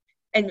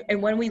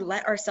 and when we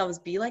let ourselves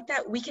be like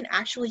that, we can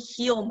actually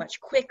heal much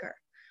quicker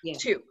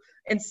too,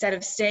 instead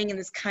of staying in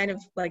this kind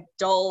of like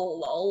dull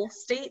lull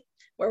state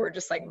where we're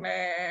just like,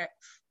 meh,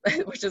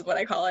 which is what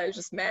I call it,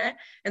 just meh.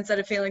 Instead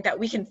of feeling that,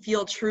 we can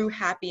feel true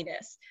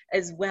happiness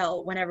as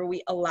well whenever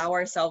we allow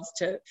ourselves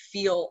to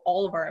feel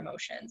all of our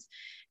emotions.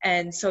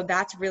 And so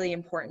that's really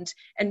important.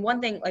 And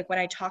one thing, like when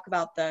I talk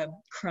about the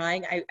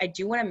crying, I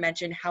do want to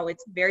mention how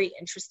it's very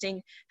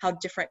interesting how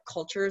different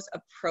cultures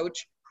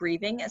approach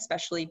grieving,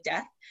 especially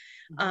death.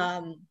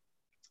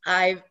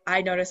 I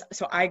noticed,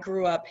 so I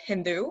grew up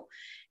Hindu,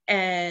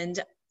 and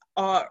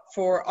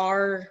for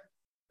our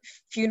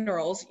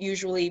funerals,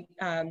 usually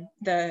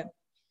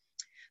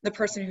the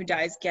person who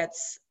dies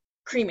gets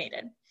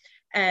cremated.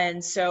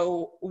 And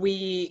so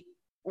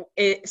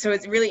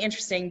it's really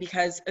interesting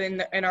because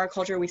in our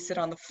culture, we sit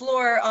on the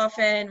floor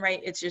often, right?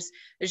 It's just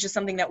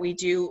something that we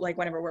do. Like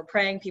whenever we're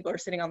praying, people are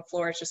sitting on the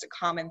floor. It's just a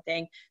common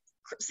thing.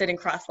 sitting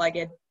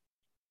cross-legged.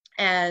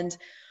 And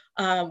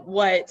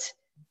what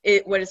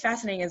is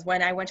fascinating is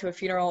when I went to a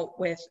funeral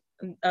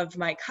of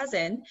my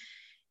cousin,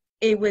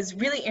 it was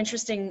really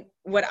interesting.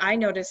 What I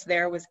noticed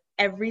there was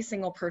every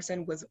single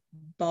person was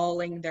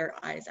bawling their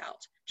eyes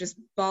out, just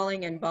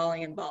bawling and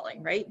bawling and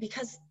bawling, right?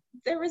 Because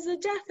there was a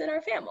death in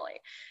our family,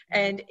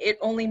 and it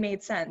only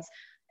made sense.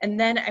 And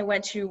then I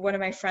went to one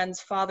of my friend's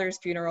father's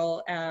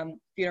funerals,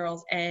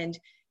 and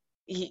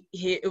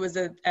it was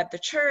at the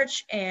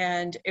church,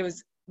 and it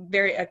was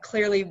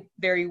clearly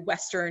very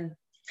Western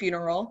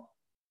funeral.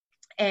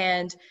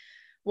 And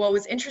what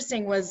was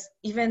interesting was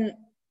even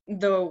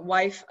the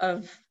wife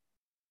of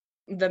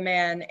the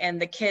man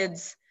and the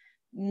kids,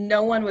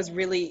 no one was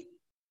really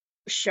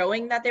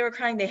showing that they were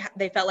crying.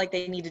 They felt like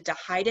they needed to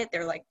hide it.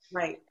 They're like,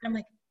 right. I'm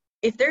like,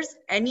 if there's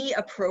any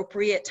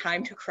appropriate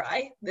time to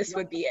cry, this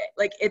would be it.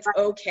 Like, it's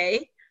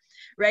okay,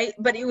 right?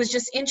 But it was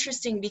just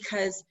interesting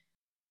because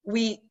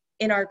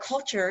in our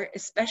culture,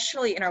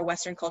 especially in our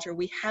Western culture,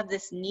 we have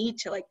this need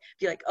to like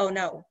be like, oh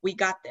no, we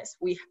got this.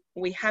 We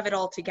have it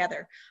all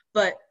together.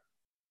 But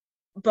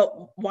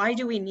why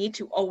do we need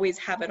to always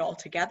have it all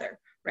together,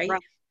 right?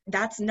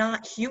 That's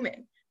not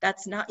human.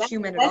 That's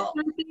human at all.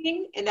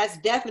 Thing, and that's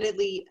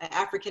definitely an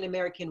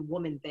African-American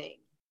woman thing.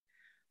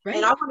 Right.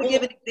 And I want to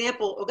give an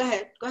example. Oh, go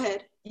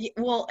ahead.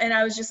 Well, and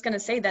I was just going to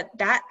say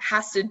that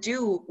has to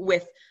do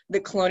with the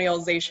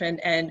colonialization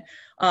and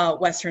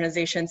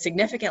Westernization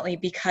significantly,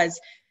 because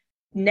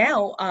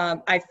now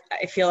I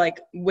feel like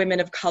women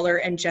of color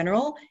in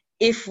general,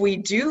 if we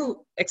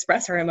do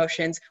express our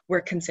emotions,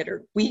 we're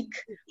considered weak.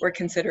 We're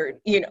considered,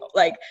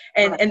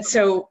 and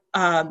so,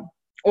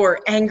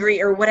 or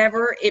angry or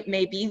whatever it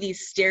may be,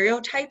 these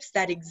stereotypes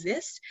that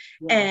exist,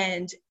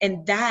 and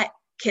that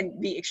can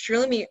be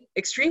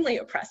extremely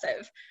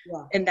oppressive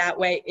in that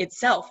way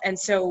itself. And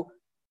so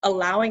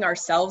allowing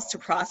ourselves to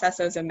process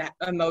those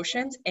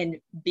emotions and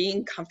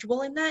being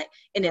comfortable in that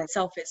in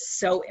itself is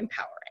so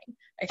empowering,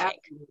 I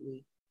think.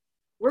 Absolutely.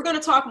 We're going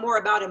to talk more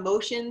about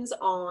emotions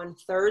on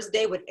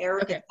Thursday with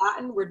Erica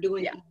Cotton. We're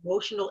doing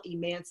emotional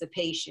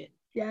emancipation.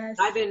 Yes.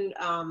 I've been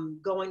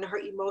going to her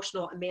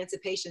emotional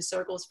emancipation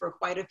circles for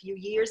quite a few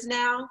years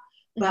now,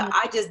 but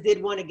I just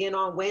did one again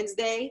on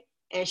Wednesday,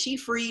 and she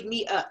freed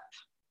me up.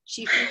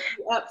 She freed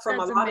me up from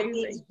a lot of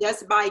things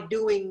just by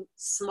doing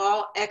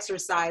small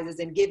exercises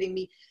and giving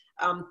me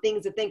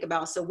things to think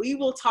about. So we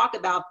will talk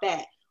about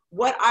that.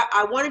 What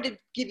I wanted to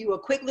give you a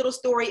quick little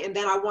story, and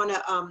then I want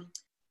to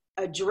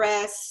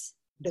address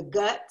the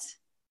gut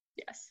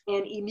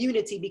and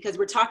immunity, because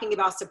we're talking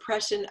about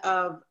suppression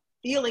of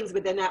feelings,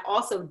 but then that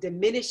also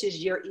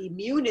diminishes your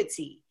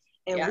immunity.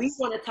 And we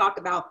want to talk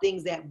about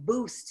things that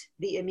boost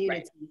the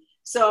immunity.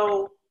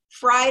 So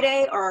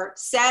Friday or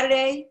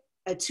Saturday,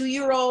 a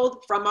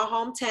 2-year-old from my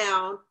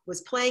hometown was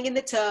playing in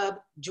the tub,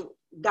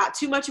 got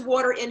too much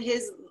water in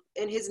his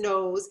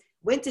nose,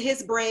 went to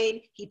his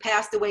brain. He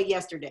passed away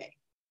yesterday.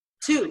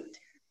 2,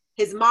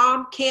 his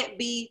mom can't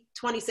be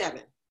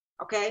 27.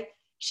 Okay.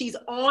 She's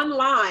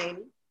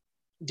online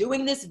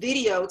doing this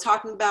video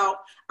talking about,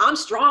 I'm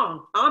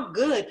strong, I'm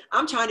good,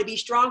 I'm trying to be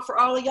strong for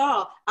all of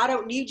y'all. I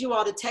don't need you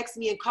all to text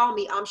me and call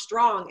me, I'm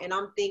strong. And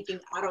I'm thinking,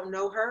 I don't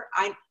know her.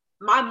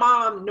 My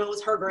mom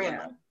knows her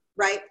grandma,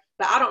 right?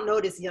 But I don't know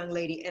this young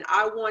lady. And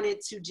I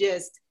wanted to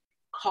just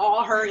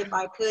call her if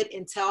I could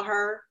and tell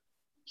her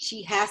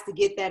she has to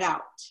get that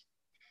out.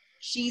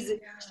 She's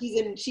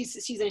in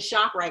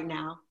shock right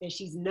now, and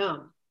she's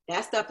numb.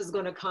 That stuff is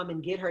going to come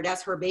and get her.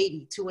 That's her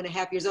baby,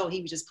 2.5 years old.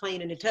 He was just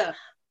playing in the tub.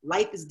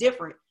 Life is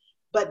different.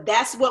 But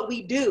that's what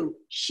we do.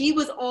 She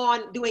was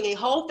on doing a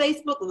whole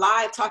Facebook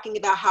Live talking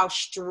about how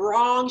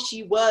strong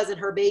she was, and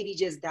her baby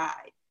just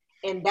died.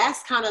 And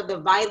that's kind of the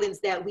violence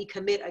that we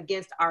commit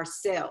against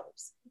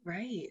ourselves.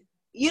 Right.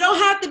 You don't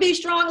have to be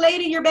strong,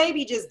 lady. Your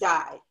baby just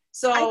died.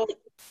 So,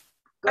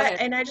 go ahead.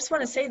 And I just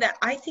want to say that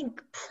I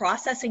think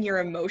processing your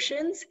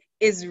emotions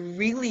is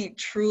really,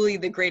 truly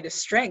the greatest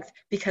strength,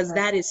 because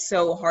that is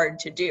so hard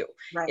to do.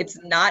 Right. It's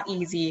not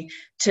easy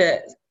to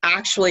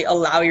actually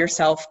allow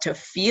yourself to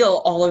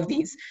feel all of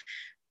these,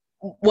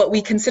 what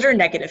we consider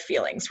negative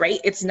feelings, right?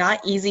 It's not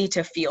easy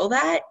to feel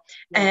that.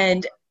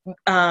 And,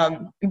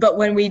 but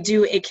when we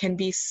do, it can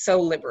be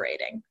so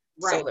liberating,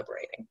 so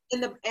liberating.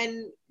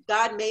 And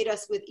God made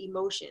us with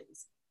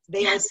emotions.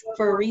 They are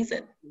for a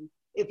reason.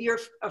 If you're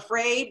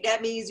afraid,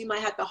 that means you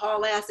might have to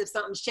haul ass if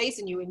something's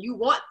chasing you, and you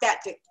want that.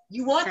 That.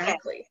 You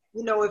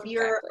know, if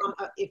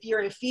you're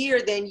in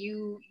fear, then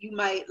you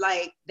might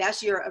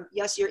that's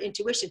your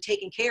intuition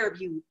taking care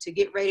of you to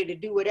get ready to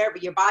do whatever.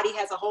 Your body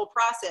has a whole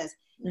process.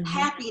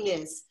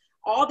 Happiness,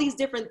 all these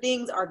different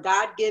things are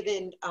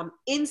God-given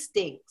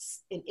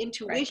instincts and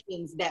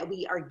intuitions that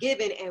we are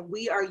given, and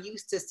we are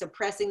used to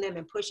suppressing them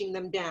and pushing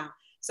them down.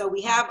 So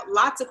we have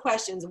lots of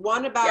questions.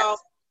 One about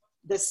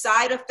the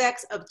side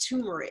effects of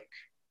turmeric.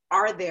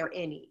 Are there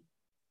any?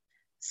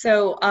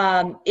 So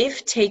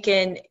if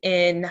taken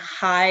in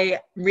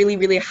really,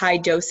 really high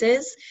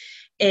doses,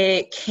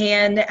 it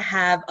can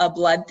have a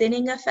blood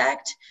thinning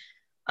effect.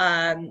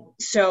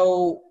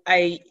 So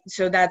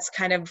that's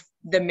kind of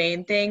the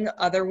main thing.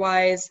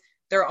 Otherwise,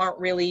 there aren't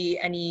really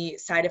any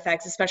side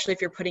effects, especially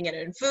if you're putting it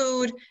in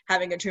food,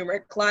 having a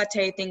turmeric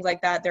latte, things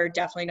like that. There are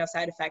definitely no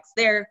side effects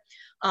there.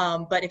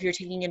 But if you're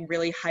taking in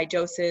really high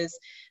doses,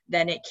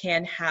 then it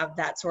can have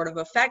that sort of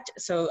effect.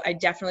 So I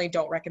definitely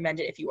don't recommend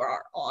it if you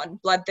are on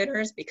blood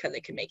thinners, because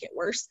it can make it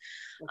worse.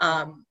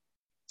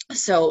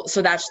 So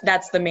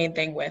that's the main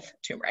thing with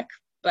turmeric,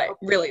 but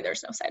really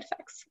there's no side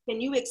effects. Can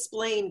you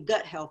explain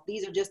gut health?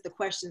 These are just the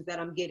questions that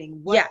I'm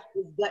getting. What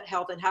is gut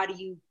health and how do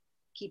you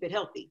keep it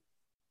healthy?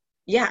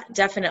 Yeah,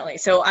 definitely.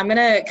 So I'm going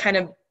to kind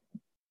of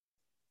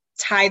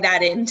tie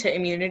that into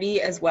immunity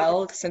as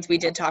well, since we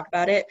did talk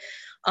about it.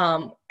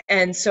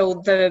 And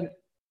so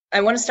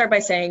I want to start by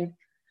saying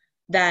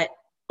that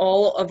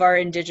all of our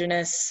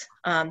indigenous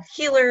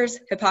healers,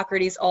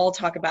 Hippocrates, all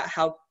talk about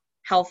how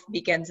health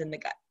begins in the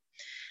gut.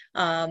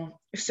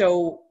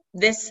 So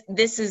this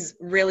is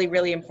really,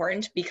 really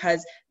important,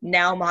 because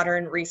now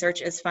modern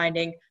research is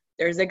finding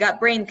there's a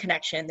gut-brain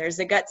connection, there's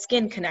a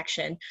gut-skin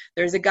connection,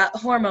 there's a gut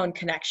hormone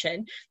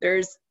connection,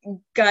 there's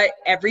gut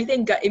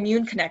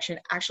immune connection.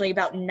 Actually,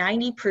 about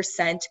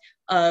 90%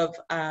 of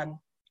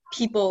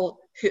people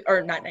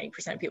or not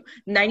 90% of people,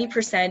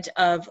 90%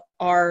 of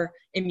our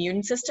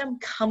immune system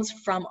comes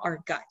from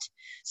our gut.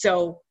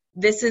 So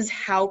this is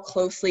how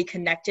closely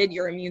connected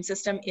your immune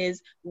system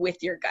is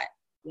with your gut.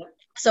 Yep.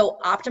 So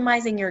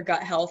optimizing your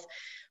gut health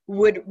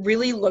would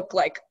really look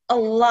like a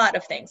lot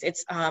of things.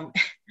 It's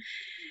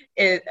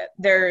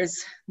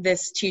there's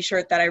this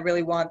t-shirt that I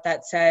really want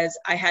that says,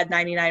 I had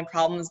 99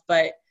 problems,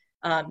 but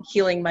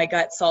healing my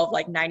gut solved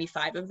like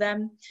 95 of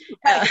them.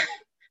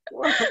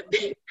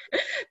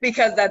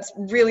 Because that's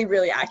really,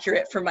 really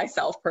accurate for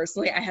myself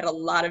personally. I had a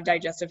lot of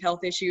digestive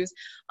health issues.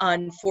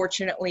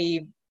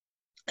 Unfortunately,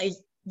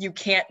 you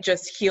can't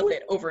just heal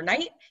it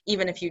overnight.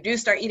 Even if you do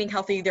start eating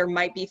healthy, there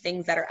might be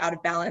things that are out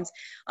of balance.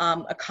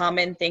 A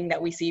common thing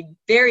that we see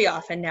very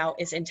often now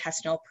is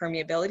intestinal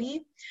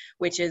permeability,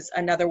 which is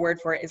another word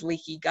for it is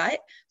leaky gut.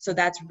 So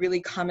that's really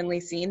commonly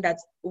seen.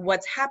 That's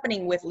what's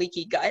happening with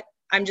leaky gut.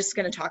 I'm just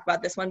going to talk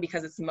about this one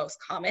because it's the most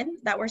common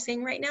that we're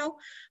seeing right now.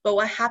 But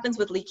what happens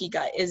with leaky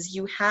gut is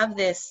you have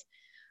this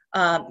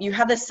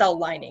cell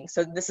lining.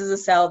 So this is a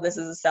cell, this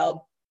is a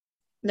cell.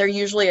 They're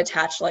usually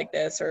attached like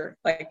this or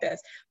like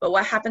this. But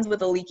what happens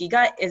with a leaky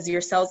gut is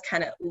your cells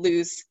kind of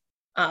lose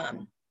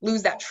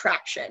that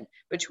traction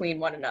between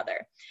one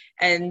another.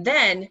 And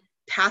then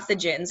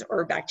pathogens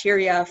or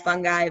bacteria,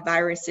 fungi,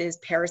 viruses,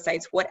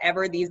 parasites,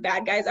 whatever these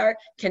bad guys are,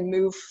 can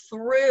move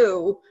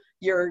through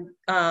your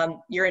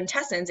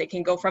intestines. It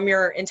can go from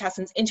your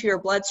intestines into your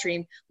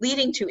bloodstream,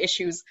 leading to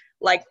issues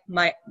like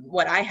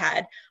what I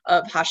had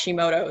of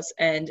Hashimoto's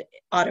and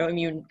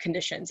autoimmune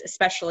conditions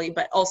especially,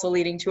 but also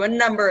leading to a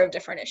number of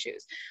different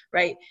issues,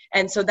 right?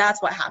 And so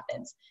that's what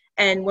happens.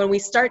 And when we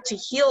start to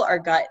heal our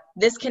gut,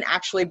 this can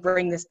actually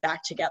bring this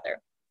back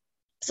together.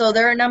 So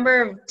there are a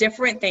number of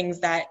different things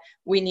that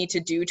we need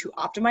to do to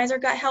optimize our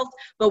gut health,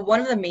 but one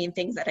of the main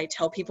things that I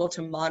tell people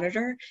to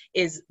monitor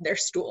is their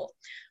stool.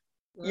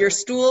 Your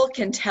stool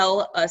can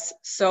tell us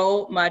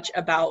so much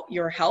about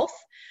your health.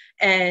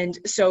 And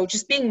so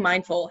just being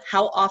mindful,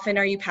 how often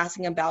are you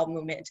passing a bowel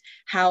movement?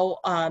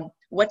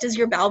 What does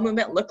your bowel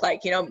movement look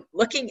like?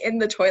 Looking in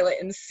the toilet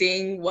and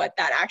seeing what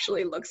that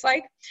actually looks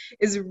like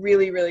is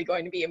really, really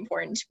going to be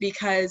important,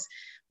 because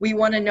we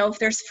want to know if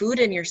there's food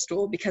in your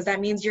stool, because that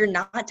means you're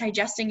not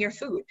digesting your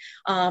food.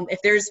 If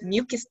there's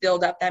mucus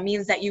buildup, that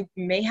means that you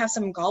may have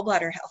some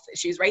gallbladder health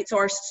issues, right? So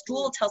our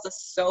stool tells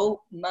us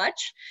so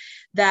much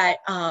that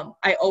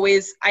I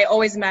always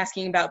am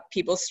asking about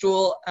people's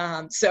stool.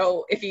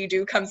 So if you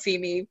do come see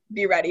me,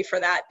 be ready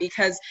for that,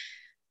 because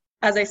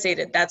as I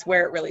stated, that's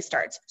where it really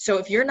starts. So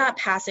if you're not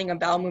passing a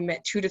bowel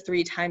movement 2 to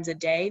 3 times a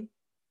day,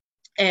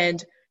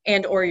 and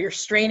or you're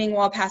straining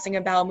while passing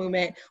a bowel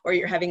movement, or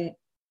you're having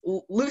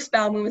loose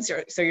bowel movements,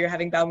 so you're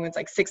having bowel movements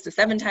like 6 to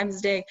 7 times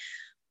a day,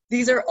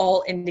 these are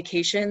all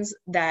indications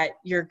that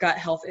your gut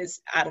health is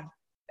out of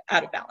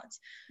balance.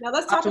 Now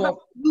let's talk about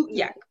gluten.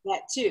 Yeah,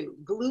 that too.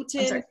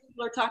 Gluten.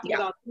 People are talking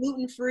about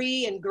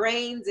gluten-free and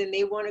grains, and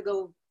they want to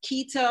go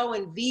keto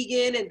and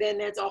vegan, and then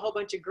there's a whole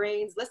bunch of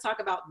grains. Let's talk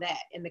about that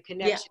and the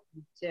connection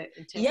to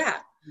intestine. Yeah.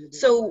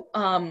 So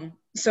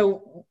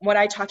what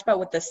I talked about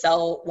with the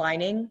cell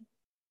lining.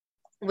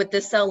 With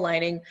this cell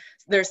lining,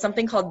 there's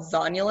something called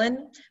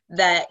zonulin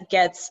that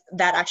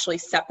actually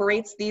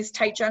separates these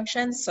tight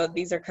junctions. So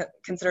these are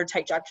considered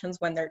tight junctions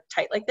when they're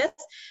tight like this.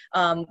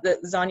 The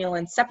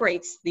zonulin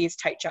separates these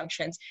tight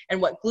junctions,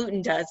 and what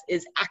gluten does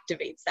is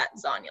activates that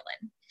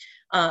zonulin.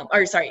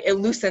 It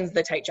loosens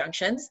the tight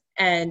junctions,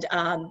 and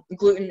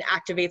gluten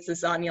activates the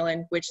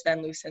zonulin, which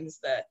then loosens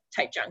the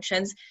tight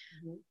junctions,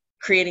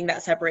 creating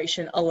that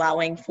separation,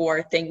 allowing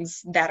for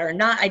things that are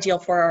not ideal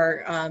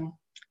for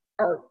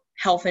our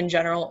health in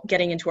general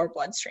getting into our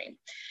bloodstream.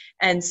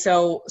 And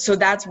so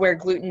that's where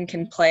gluten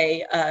can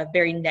play a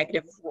very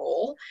negative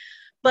role.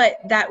 But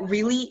that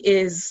really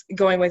is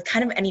going with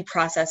kind of any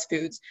processed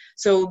foods.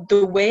 So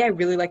the way I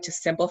really like to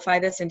simplify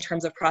this in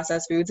terms of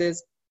processed foods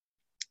is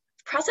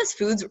processed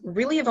foods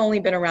really have only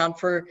been around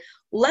for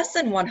less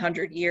than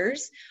 100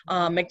 years.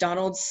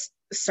 McDonald's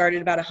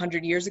started about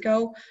 100 years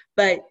ago.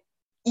 But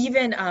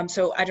even,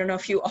 so I don't know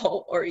if you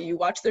all, or you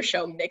watch the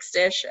show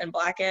Mixed-ish and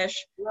Blackish.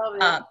 Love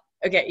it.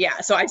 Okay, yeah,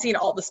 so I've seen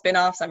all the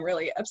spin-offs. I'm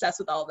really obsessed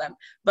with all of them.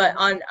 But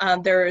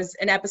there's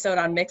an episode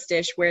on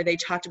Mixed-ish where they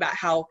talked about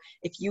how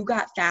if you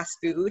got fast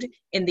food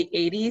in the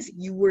 80s,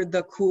 you were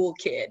the cool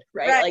kid,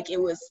 right? Like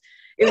it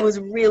was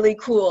really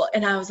cool.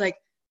 And I was like,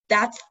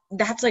 that's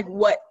like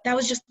that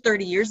was just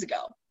 30 years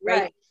ago,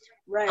 right?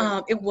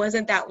 Right. It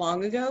wasn't that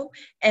long ago.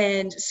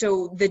 And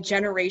so the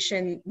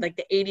generation, like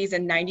the 80s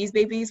and 90s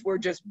babies, were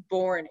just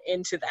born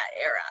into that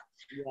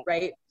era,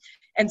 right?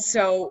 And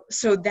so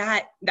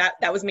that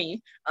was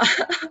me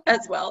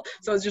as well.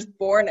 So I was just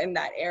born in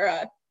that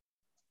era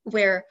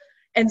where,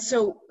 and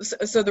so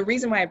the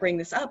reason why I bring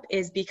this up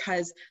is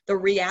because the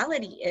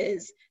reality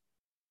is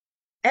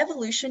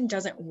evolution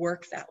doesn't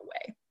work that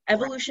way.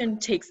 Evolution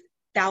takes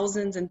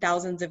thousands and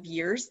thousands of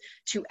years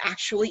to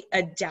actually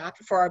adapt,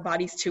 for our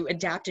bodies to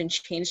adapt and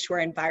change to our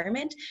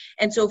environment.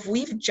 And so if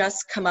we've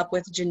just come up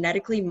with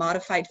genetically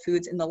modified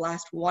foods in the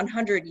last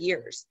 100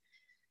 years,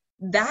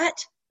 that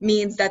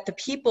means that the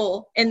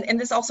people, and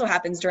this also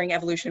happens during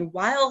evolution,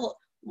 while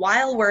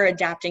we're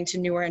adapting to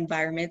newer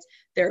environments,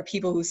 there are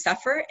people who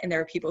suffer and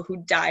there are people who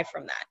die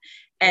from that.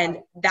 And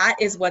that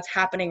is what's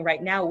happening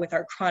right now with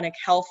our chronic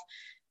health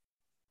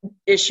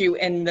issue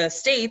in the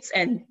States,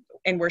 and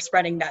we're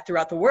spreading that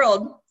throughout the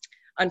world,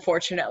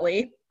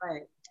 unfortunately,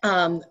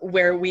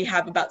 where we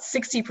have about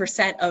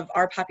 60% of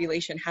our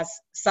population has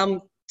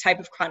some type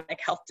of chronic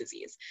health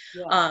disease.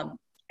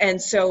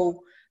 And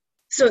so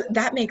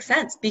that makes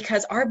sense,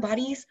 because our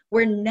bodies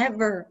were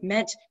never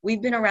meant,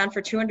 we've been around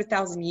for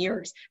 200,000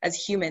 years as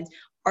humans.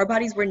 Our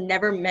bodies were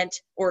never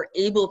meant or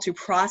able to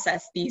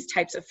process these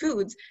types of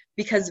foods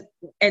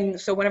and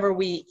so whenever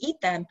we eat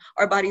them,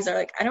 our bodies are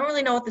like, I don't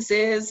really know what this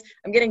is.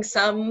 I'm getting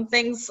some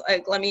things,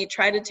 like, let me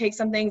try to take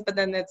some things, but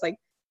then it's like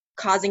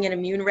causing an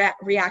immune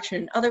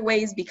reaction in other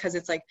ways, because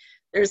it's like,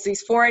 there's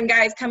these foreign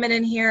guys coming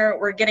in here.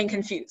 We're getting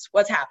confused.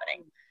 What's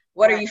happening?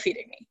 What are you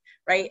feeding me?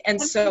 Right. And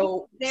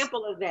so,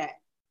 example of that,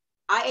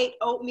 I ate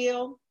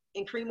oatmeal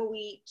and cream of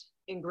wheat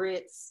and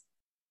grits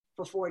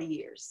for 42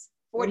 years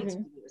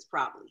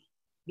probably,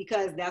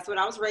 because that's what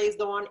I was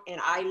raised on and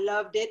I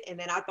loved it. And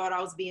then I thought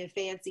I was being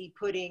fancy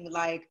putting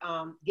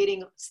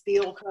getting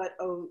steel cut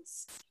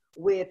oats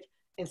with,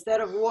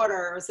 instead of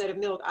water or instead of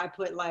milk, I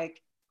put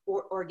like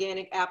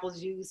organic apple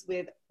juice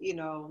with,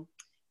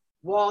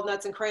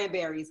 walnuts and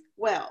cranberries.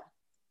 Well,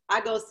 I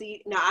go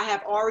see, now I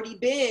have already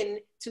been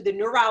to the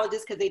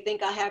neurologist because they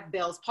think I have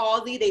Bell's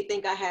palsy. They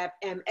think I have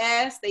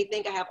MS. They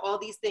think I have all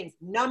these things.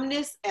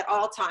 Numbness at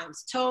all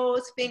times,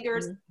 toes,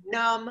 fingers,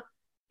 numb.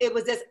 It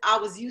was just, I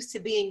was used to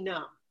being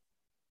numb.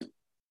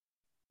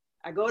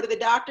 I go to the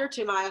doctor,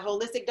 to my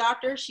holistic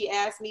doctor. She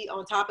asked me,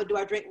 on top of, do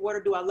I drink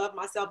water? Do I love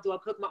myself? Do I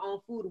cook my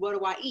own food? What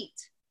do I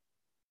eat?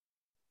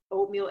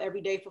 Oatmeal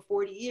every day for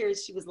 40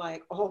 years. She was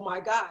like, oh my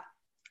God,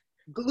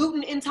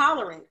 gluten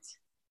intolerant.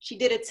 She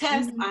did a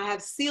test. I have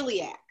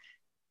celiac,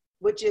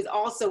 which is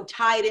also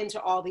tied into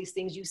all these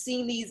things. You've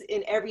seen these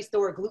in every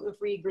store,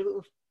 gluten-free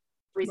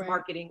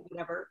marketing,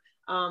 whatever.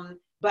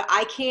 But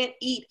I can't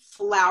eat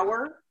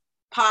flour,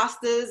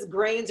 pastas,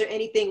 grains, or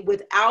anything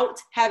without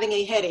having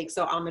a headache.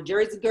 So I'm a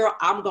Jersey girl.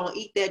 I'm going to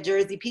eat that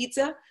Jersey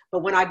pizza. But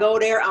when I go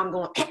there, I'm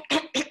going,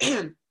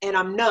 and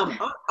I'm numb.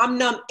 I'm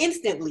numb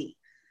instantly.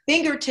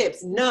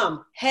 Fingertips,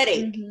 numb,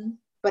 headache.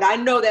 But I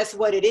know that's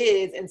what it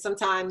is. And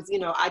sometimes,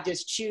 I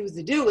just choose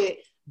to do it.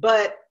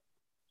 But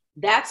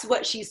that's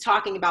what she's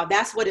talking about.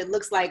 That's what it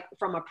looks like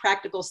from a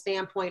practical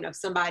standpoint of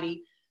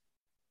somebody,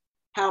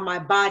 how my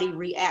body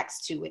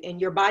reacts to it.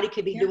 And your body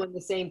could be doing the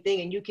same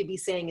thing, and you could be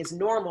saying it's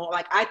normal.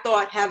 Like, I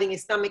thought having a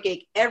stomach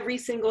ache every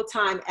single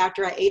time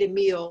after I ate a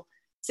meal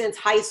since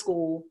high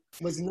school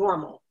was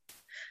normal.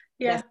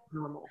 That's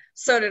normal.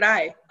 So did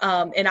I.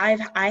 And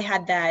I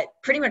had that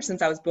pretty much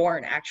since I was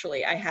born,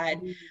 actually. I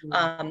had,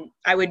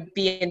 I would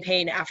be in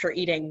pain after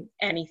eating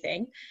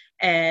anything.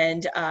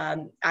 And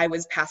I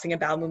was passing a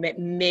bowel movement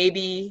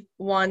maybe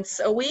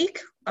once a week,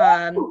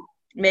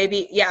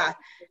 maybe,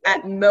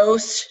 at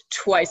most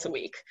twice a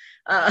week.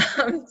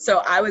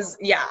 So I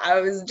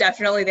was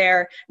definitely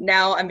there.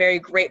 Now I'm very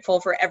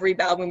grateful for every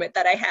bowel movement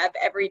that I have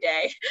every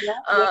day.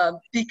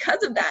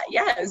 Because of that.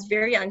 It was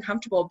very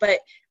uncomfortable,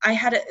 but I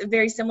had a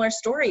very similar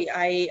story.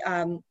 I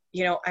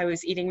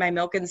was eating my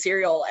milk and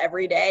cereal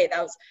every day.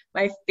 That was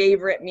my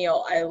favorite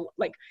meal. I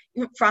like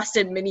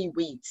frosted mini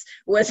wheats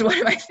was one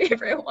of my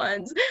favorite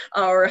ones,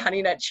 or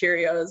Honey Nut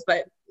Cheerios,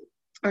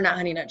 or not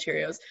Honey Nut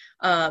Cheerios,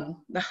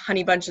 the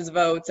Honey Bunches of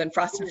Oats and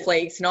Frosted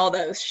Flakes and all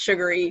those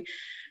sugary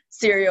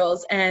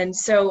cereals. And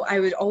so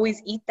I would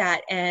always eat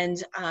that.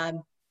 And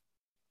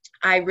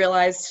I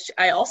realized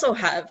I also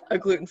have a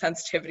gluten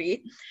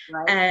sensitivity.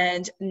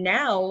 And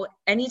now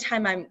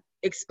anytime I'm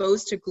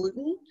exposed to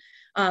gluten,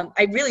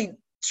 I really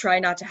try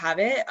not to have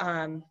it.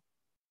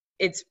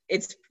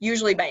 It's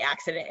usually by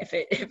accident if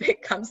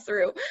it comes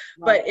through.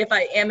 But if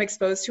I am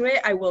exposed to it,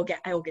 I will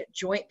get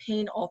joint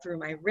pain all through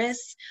my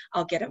wrists.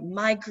 I'll get a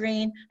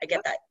migraine. I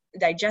get that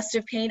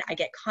digestive pain. I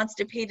get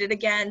constipated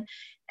again.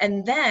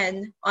 And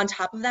then on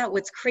top of that,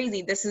 what's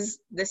crazy, this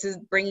is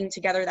bringing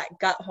together that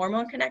gut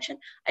hormone connection.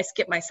 I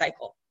skip my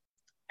cycle.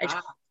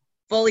 I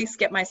fully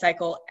skip my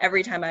cycle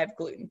every time I have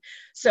gluten.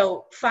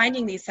 So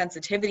finding these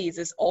sensitivities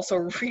is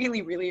also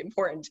really, really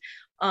important.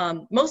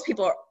 Most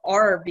people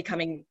are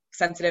becoming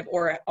sensitive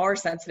or are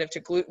sensitive to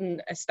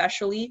gluten,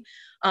 especially.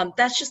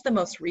 That's just the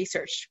most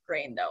researched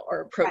grain though,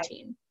 or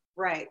protein.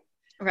 Right.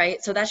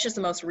 So that's just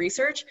the most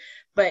research.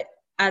 But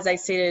as I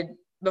stated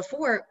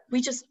before,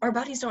 our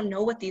bodies don't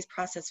know what these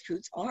processed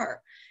foods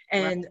are.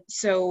 And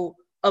so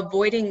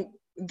avoiding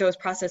those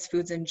processed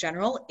foods in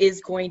general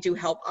is going to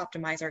help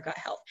optimize our gut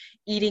health.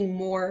 Eating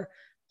more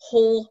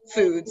whole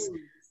foods,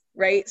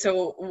 right?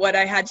 So what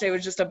I had today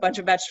was just a bunch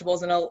of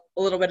vegetables and a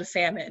little bit of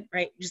salmon,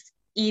 right? Just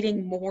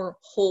eating more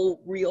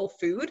whole, real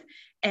food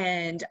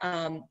and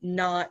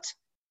not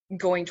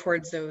going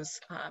towards those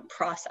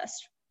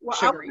processed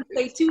sugary foods.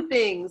 I would say two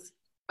things.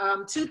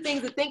 Two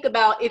things to think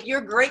about. If your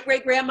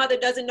great-great-grandmother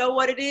doesn't know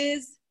what it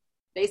is,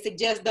 they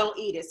suggest don't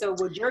eat it. So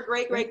would your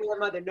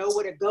great-great-grandmother know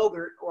what a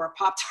Go-Gurt or a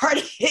Pop-Tart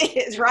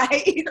is,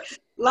 right?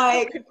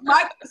 Like,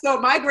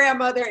 my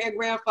grandmother and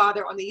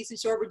grandfather on the Eastern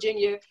Shore,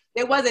 Virginia,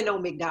 there wasn't no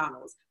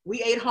McDonald's.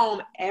 We ate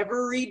home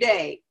every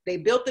day. They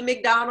built the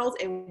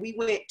McDonald's and we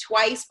went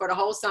twice for the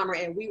whole summer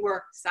and we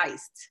were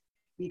sized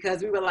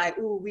because we were like,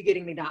 ooh, we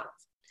getting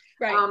McDonald's.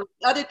 Right.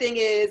 The other thing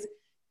is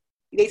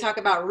they talk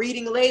about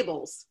reading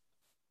labels.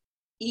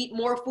 Eat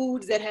more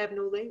foods that have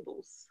no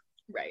labels.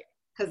 Right.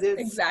 Because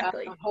it's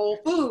exactly a whole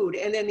food.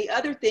 And then the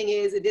other thing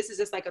is, this is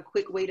just like a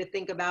quick way to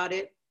think about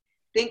it.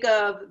 Think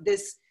of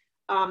this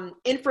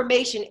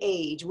information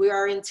age. We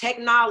are in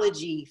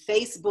technology,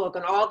 Facebook,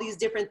 and all these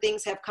different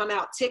things have come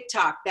out.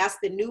 TikTok, that's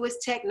the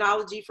newest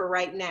technology for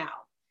right now.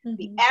 Mm-hmm.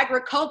 The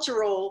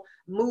agricultural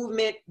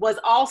movement was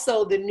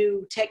also the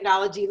new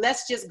technology.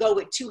 Let's just go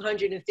with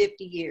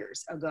 250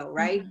 years ago,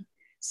 right? Mm-hmm.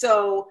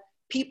 So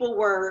people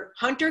were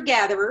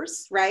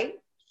hunter-gatherers, right?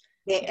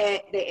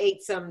 They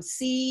ate some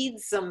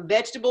seeds, some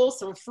vegetables,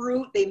 some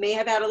fruit. They may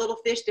have had a little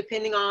fish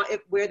depending on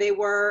where they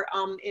were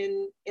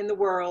in the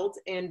world,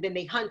 and then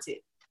they hunted.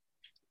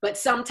 But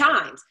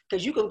sometimes,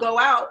 because you can go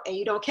out and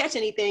you don't catch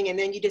anything, and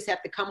then you just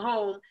have to come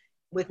home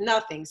with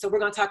nothing. So we're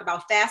going to talk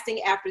about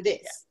fasting after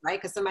this, right?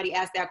 Because somebody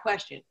asked that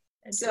question.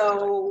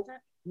 So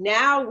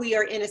now we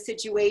are in a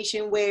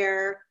situation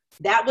where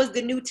that was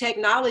the new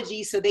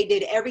technology. So they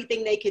did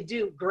everything they could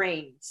do,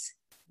 grains,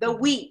 the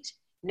wheat.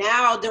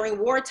 Now, during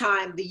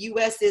wartime, the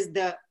U.S. is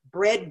the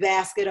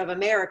breadbasket of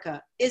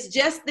America. It's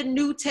just the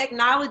new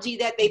technology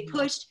that they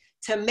pushed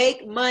to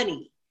make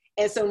money.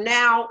 And so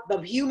now the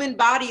human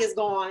body is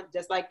gone,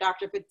 just like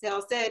Dr.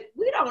 Patel said,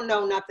 we don't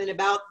know nothing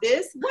about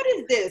this. What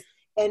is this?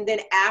 And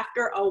then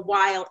after a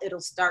while, it'll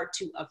start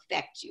to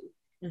affect you.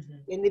 Mm-hmm.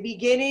 In the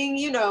beginning,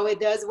 it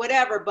does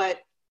whatever, but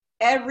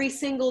every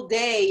single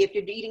day, if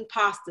you're eating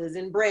pastas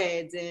and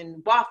breads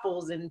and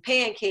waffles and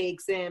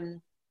pancakes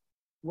and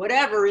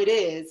whatever it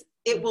is,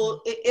 it'll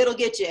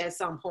get you at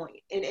some point,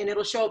 and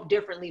it'll show up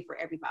differently for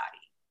everybody.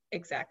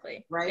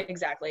 Exactly. Right.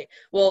 Exactly.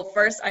 Well,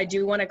 first, I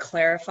do want to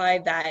clarify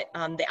that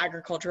the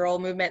agricultural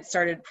movement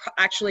started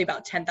actually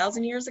about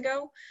 10,000 years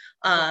ago.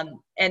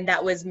 And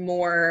that was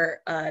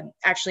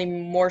actually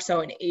more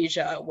so in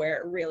Asia where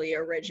it really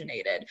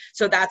originated.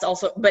 So that's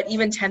also, but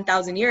even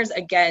 10,000 years,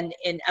 again,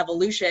 in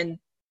evolution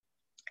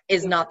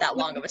is not that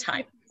long of a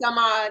time.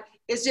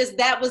 It's just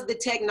that was the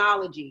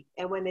technology.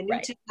 And when the new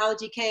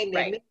technology came,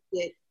 they mixed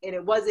it, and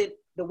it wasn't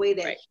the way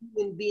that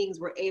human beings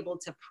were able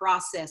to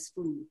process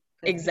food.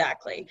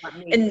 Exactly.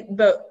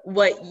 But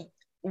what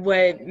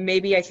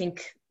maybe I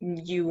think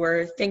you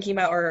were thinking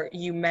about or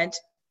you meant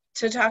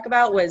to talk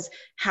about was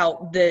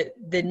how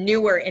the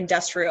newer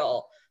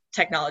industrial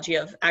technology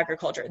of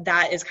agriculture,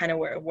 that is kind of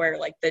where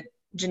like the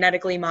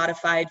genetically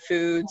modified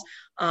foods,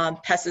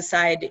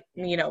 pesticide,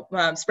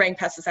 spraying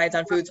pesticides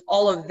on foods,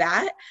 all of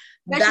that,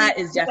 that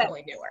is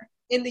definitely newer.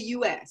 In the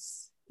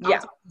U.S.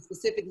 Yeah.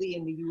 Specifically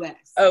in the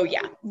U.S. Oh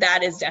yeah,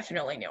 that is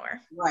definitely newer.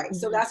 Right. Mm-hmm.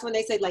 So that's when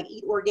they say like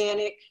eat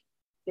organic.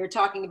 They're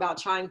talking about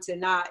trying to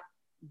not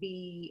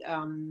be,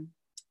 have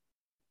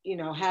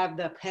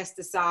the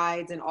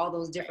pesticides and all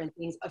those different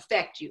things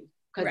affect you,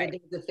 because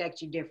it does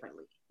affect you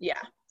differently. Yeah.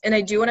 And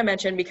I do want to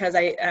mention, because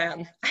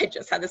I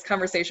just had this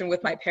conversation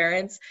with my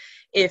parents,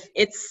 if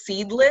it's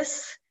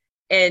seedless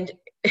and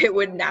it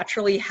would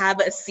naturally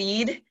have a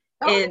seed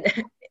in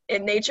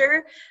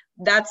nature,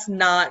 that's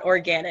not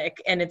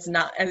organic, and it's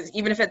not,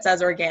 even if it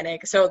says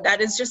organic. So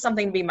that is just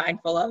something to be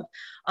mindful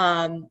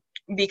of.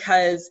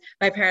 Because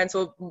my parents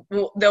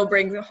they'll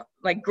bring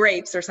like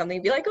grapes or something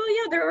and be like,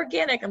 oh yeah, they're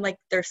organic. I'm like,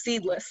 they're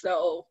seedless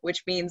though,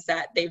 which means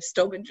that they've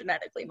still been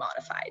genetically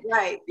modified.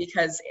 Right.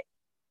 Because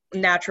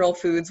natural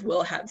foods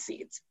will have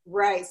seeds.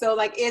 Right. So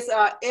like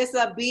it's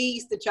a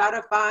beast to try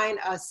to find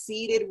a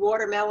seeded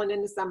watermelon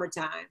in the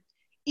summertime.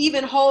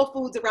 Even Whole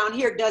Foods around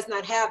here does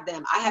not have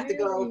them. I have to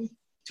go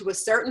to a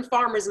certain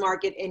farmer's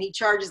market and he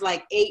charges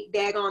like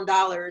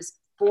 $8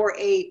 for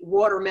a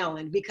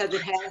watermelon because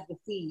it has the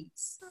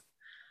seeds.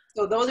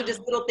 So those are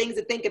just little things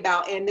to think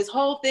about. And this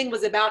whole thing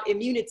was about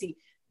immunity.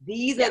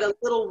 These are the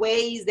little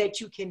ways that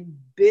you can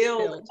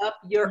build up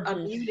your Mm-hmm.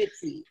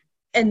 immunity.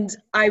 And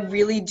I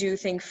really do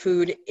think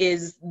food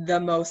is the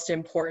most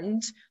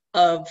important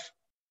of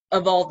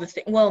all the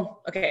things.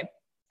 Well, okay,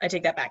 I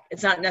take that back.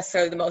 It's not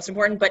necessarily the most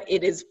important, but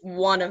it is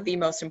one of the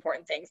most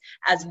important things,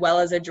 as well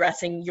as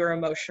addressing your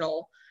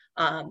emotional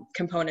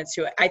components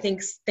to it. I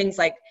think things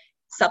like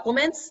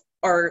supplements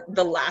are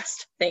the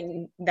last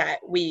thing that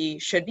we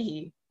should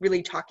be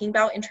really talking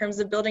about in terms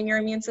of building your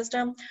immune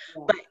system.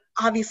 Yeah. But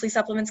obviously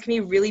supplements can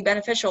be really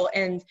beneficial,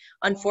 and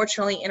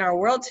unfortunately in our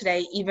world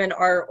today, even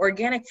our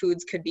organic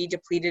foods could be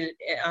depleted,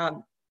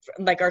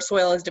 like our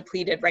soil is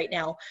depleted right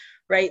now,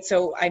 right?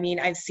 So I mean,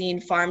 I've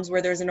seen farms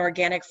where there's an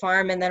organic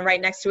farm and then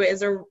right next to it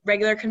is a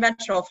regular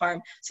conventional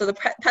farm, so the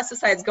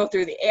pesticides go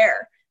through the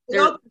air. They're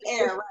go through the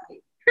air,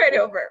 right? Right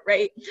over,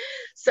 right?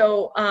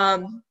 So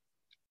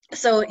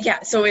so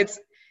it's,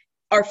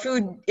 our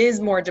food is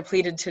more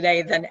depleted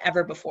today than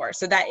ever before.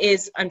 So that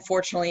is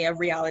unfortunately a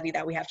reality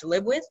that we have to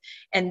live with.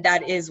 And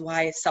that is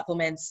why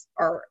supplements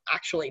are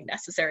actually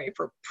necessary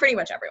for pretty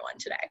much everyone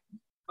today.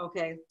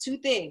 Okay, 2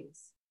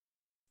 things.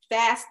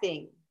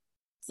 Fasting.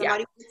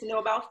 Somebody wants to know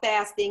about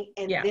fasting.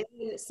 And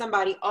then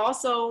somebody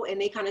also,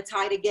 and they kind of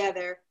tie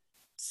together,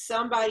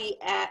 somebody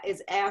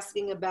is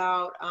asking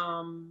about,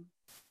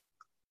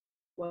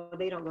 well,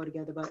 they don't go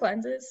together, but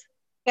cleanses.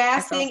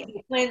 Fasting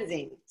and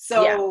cleansing.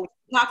 So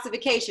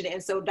detoxification.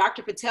 And so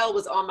Dr. Patel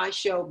was on my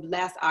show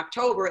last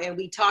October and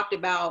we talked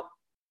about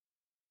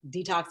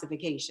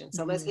detoxification.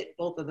 So let's hit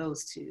both of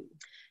those 2.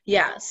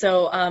 Yeah.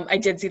 So I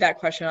did see that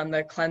question on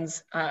the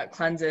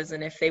cleanses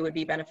and if they would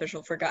be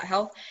beneficial for gut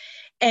health.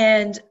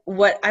 And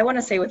what I want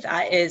to say with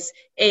that is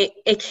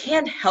it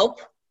can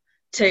help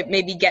to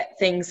maybe get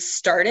things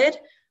started,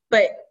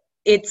 but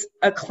it's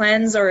a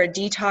cleanse or a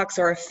detox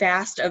or a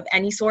fast of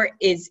any sort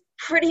is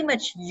pretty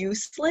much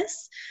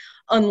useless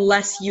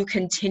unless you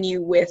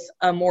continue with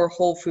a more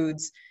whole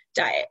foods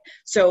diet.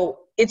 So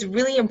it's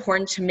really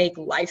important to make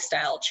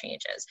lifestyle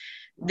changes.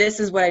 This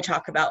is what I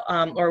talk about,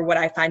 or what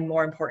I find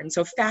more important.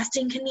 So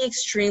fasting can be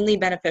extremely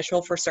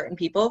beneficial for certain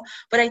people,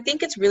 but I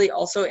think it's really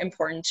also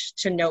important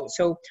to note.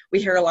 So we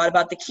hear a lot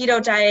about the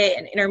keto diet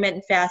and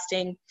intermittent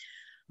fasting.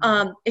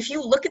 If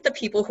you look at the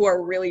people who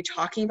are really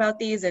talking about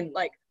these and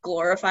like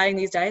glorifying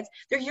these diets,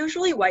 they're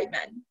usually white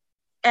men.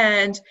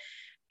 And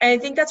I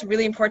think that's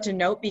really important to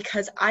note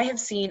because I have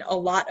seen a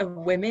lot of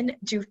women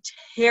do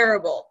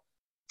terrible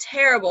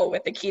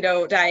with the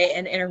keto diet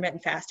and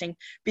intermittent fasting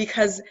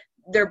because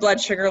their blood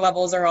sugar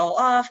levels are all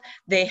off.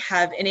 They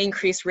have an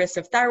increased risk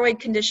of thyroid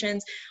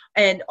conditions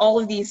and all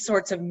of these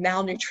sorts of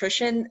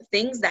malnutrition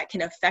things that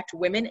can affect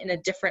women in a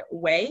different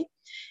way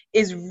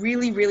is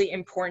really, really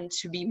important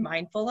to be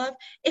mindful of.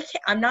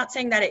 I'm not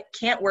saying that it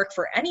can't work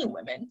for any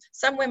women.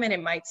 Some women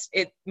it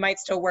might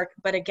still work,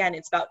 but again,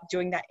 it's about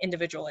doing that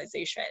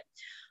individualization.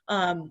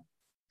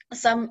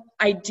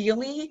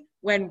 Ideally,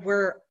 when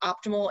we're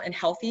optimal and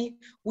healthy,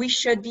 we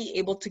should be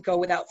able to go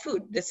without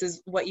food. This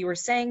is what you were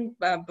saying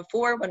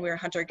before. When we were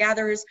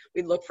hunter-gatherers,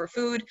 we'd look for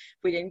food. If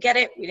we didn't get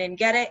it, we didn't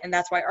get it. And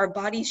that's why our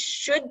bodies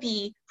should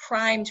be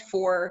primed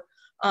for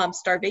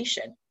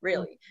starvation,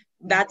 really.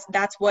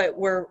 That's what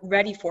we're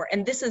ready for.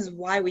 And this is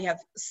why we have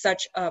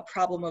such a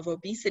problem of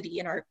obesity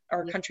in our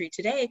country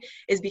today,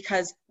 is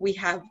because we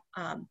have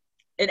an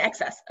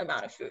excess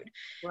amount of food.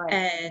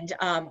 Right.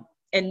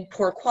 And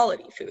poor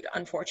quality food,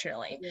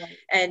 unfortunately. Right.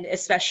 And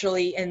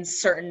especially in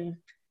certain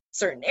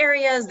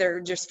areas,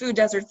 they're just food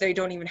deserts. They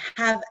don't even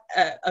have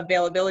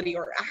availability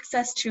or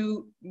access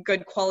to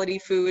good quality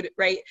food,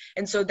 right?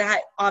 And so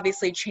that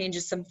obviously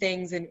changes some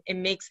things, and it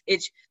makes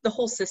it, the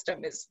whole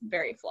system is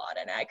very flawed,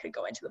 and I could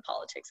go into the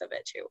politics of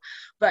it too.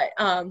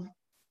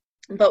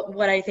 But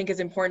what I think is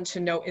important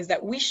to note is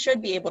that we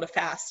should be able to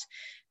fast.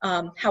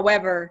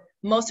 However,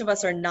 most of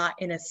us are not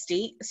in a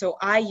state. So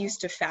I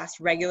used to fast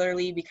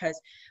regularly because,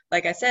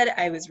 like I said,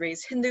 I was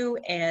raised Hindu,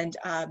 and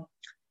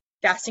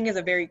fasting is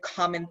a very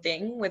common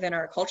thing within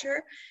our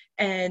culture.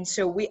 And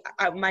so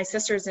my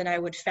sisters and I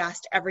would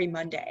fast every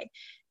Monday.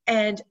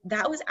 And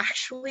that was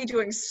actually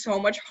doing so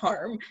much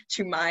harm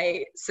to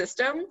my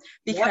system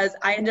because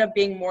I ended up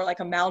being more like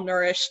a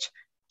malnourished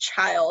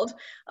child,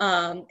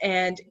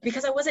 and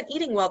because I wasn't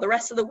eating well the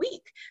rest of the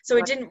week. So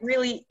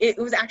it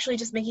was actually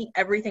just making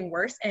everything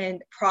worse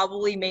and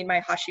probably made my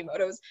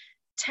Hashimoto's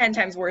 10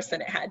 times worse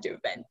than it had to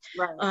have been.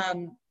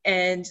 Right.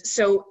 And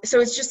so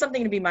it's just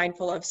something to be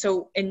mindful of.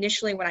 So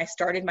initially when I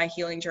started my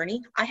healing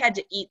journey, I had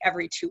to eat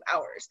every 2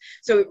 hours.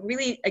 So it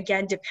really,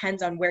 again,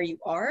 depends on where you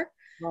are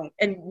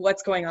and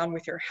what's going on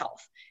with your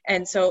health.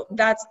 And so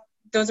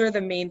those are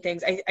the main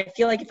things. I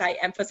feel like if I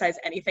emphasize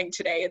anything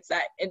today, it's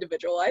that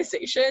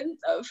individualization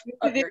of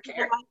your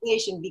care.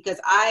 Because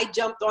I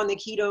jumped on the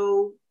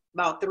keto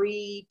about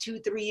 3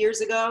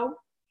 years ago.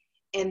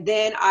 And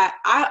then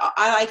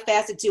I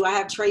fasted too. I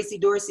have Tracy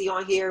Dorsey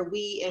on here.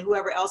 We and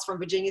whoever else from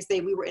Virginia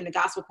State, we were in the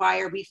gospel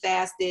choir. We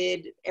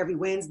fasted every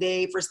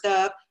Wednesday for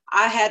stuff.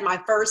 I had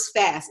my first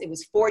fast. It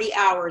was 40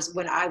 hours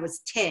when I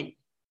was 10.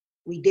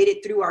 We did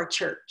it through our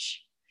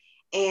church.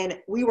 And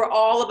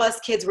all of us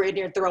kids were in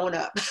there throwing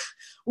up.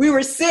 We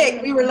were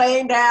sick. We were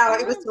laying down.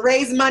 It was to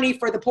raise money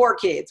for the poor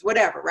kids,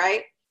 whatever,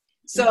 right?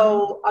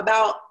 So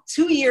about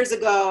 2 years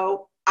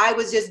ago, I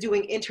was just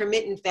doing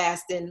intermittent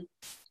fasting.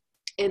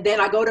 And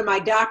then I go to my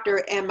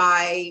doctor and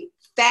my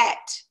fat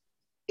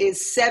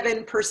is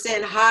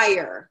 7%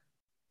 higher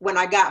when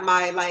I got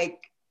my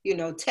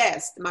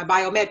test, my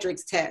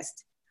biometrics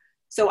test.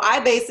 So I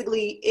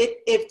basically,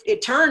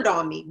 it turned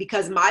on me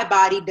because my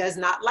body does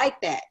not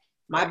like that.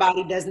 My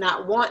body does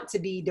not want to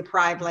be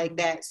deprived like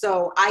that.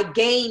 So I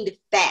gained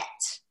fat.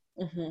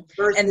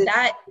 And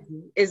that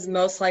is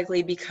most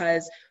likely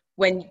because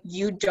when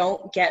you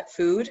don't get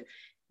food,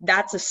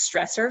 that's a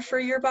stressor for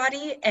your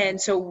body. And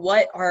so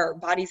what our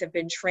bodies have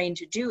been trained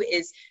to do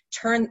is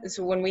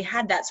so when we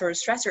had that sort of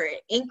stressor,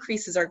 it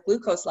increases our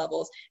glucose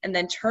levels and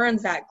then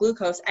turns that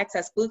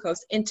excess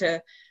glucose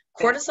into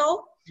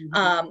cortisol.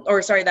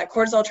 That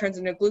cortisol turns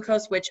into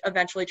glucose, which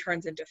eventually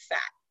turns into fat.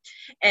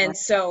 And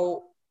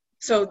so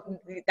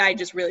I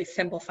just really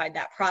simplified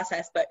that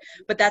process, but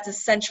that's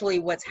essentially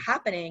what's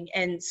happening.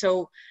 And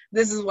so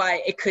this is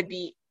why it could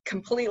be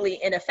completely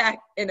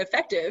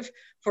ineffective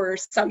for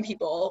some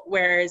people,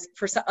 whereas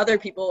for some other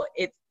people,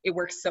 it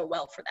works so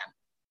well for them.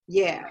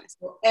 Yeah.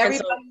 So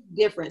everybody's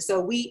different.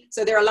 So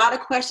there are a lot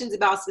of questions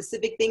about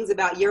specific things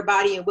about your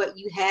body and what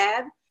you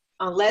have,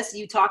 unless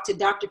you talk to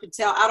Dr.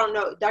 Patel. I don't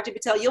know, Dr.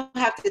 Patel, you'll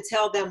have to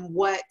tell them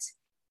what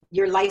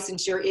your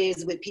licensure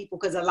is with people,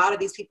 because a lot of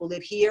these people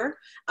live here.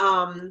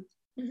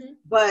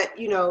 But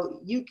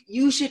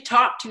you should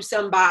talk to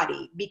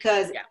somebody,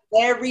 because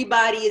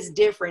everybody is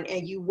different,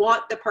 and you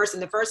want the person.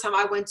 The first time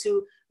I went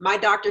to my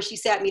doctor, she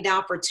sat me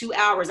down for 2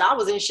 hours. I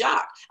was in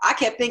shock. I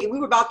kept thinking we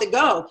were about to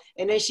go,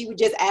 and then she would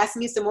just ask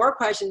me some more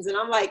questions, and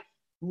I'm like,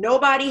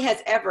 nobody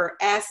has ever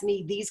asked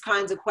me these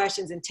kinds of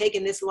questions and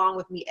taken this long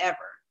with me ever.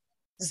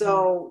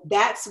 So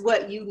that's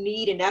what you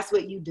need, and that's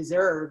what you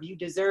deserve. You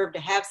deserve to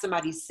have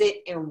somebody sit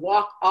and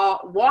walk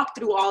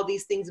through all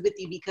these things with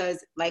you,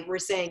 because like we're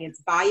saying,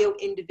 it's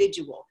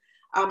bio-individual.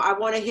 I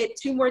want to hit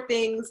 2 more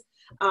things.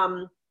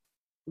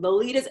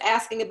 Lolita's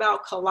asking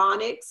about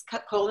colonics,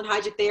 colon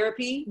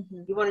hydrotherapy.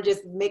 You want to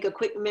just make a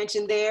quick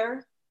mention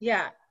there?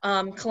 Yeah,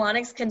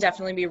 colonics can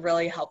definitely be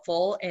really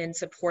helpful in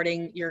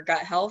supporting your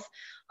gut health,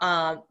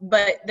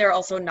 but they're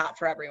also not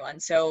for everyone.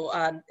 So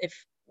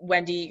if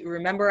Wendy,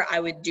 remember, I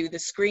would do the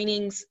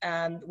screenings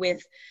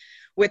with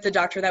the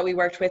doctor that we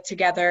worked with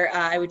together.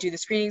 I would do the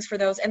screenings for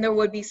those, and there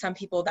would be some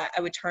people that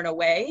I would turn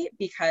away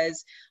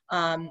because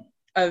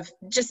of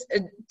just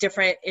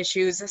different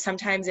issues.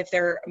 Sometimes if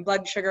their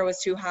blood sugar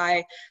was too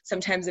high,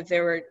 sometimes if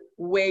they were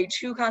way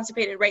too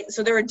constipated, right?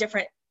 So there were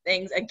different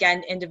things,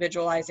 again,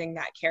 individualizing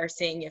that care,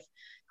 seeing if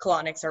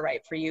colonics are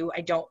right for you.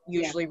 I don't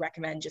usually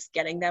recommend just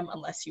getting them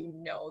unless you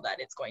know that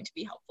it's going to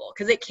be helpful,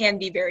 because it can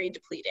be very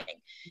depleting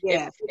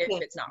if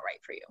it's not right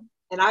for you.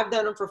 And I've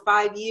done them for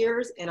 5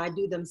 years, and I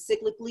do them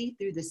cyclically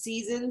through the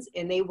seasons,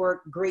 and they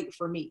work great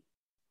for me.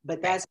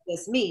 But that's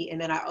just me. And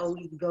then I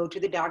always go to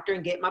the doctor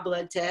and get my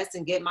blood test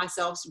and get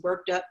myself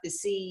worked up to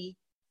see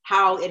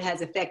how it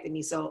has affected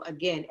me. So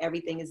again,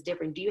 everything is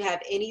different. Do you have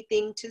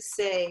anything to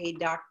say,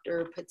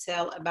 Dr.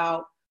 Patel,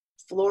 about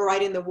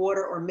fluoride in the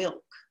water or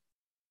milk?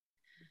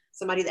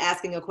 Somebody's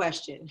asking a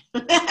question.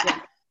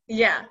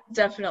 Yeah,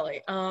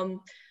 definitely.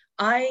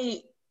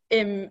 I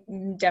am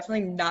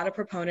definitely not a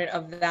proponent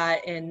of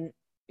that in,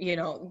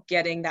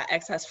 getting that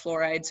excess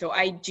fluoride. So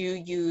I do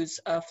use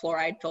a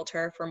fluoride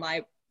filter for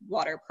my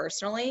water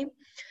personally.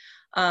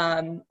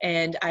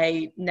 And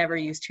I never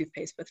use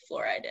toothpaste with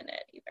fluoride in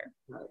it either.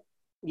 Right.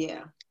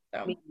 Yeah.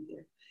 So. Me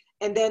either.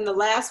 And then the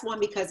last one,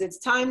 because it's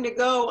time to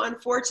go,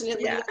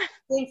 unfortunately,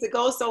 things that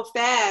go so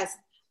fast,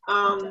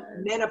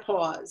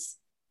 menopause.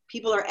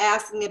 People are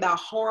asking about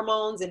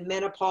hormones and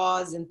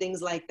menopause and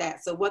things like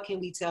that. So what can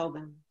we tell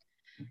them?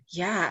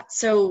 Yeah.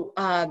 So,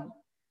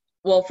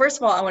 well, first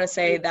of all, I want to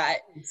say that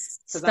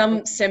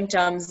some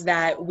symptoms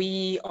that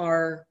we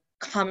are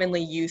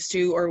commonly used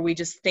to, or we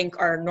just think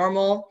are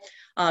normal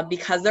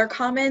because they're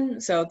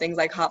common. So things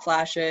like hot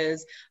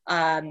flashes,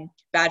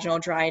 vaginal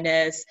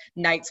dryness,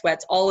 night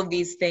sweats, all of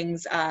these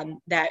things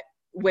that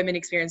women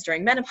experience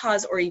during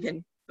menopause, or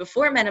even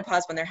before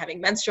menopause when they're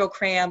having menstrual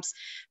cramps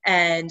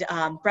and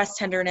breast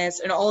tenderness,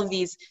 and all of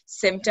these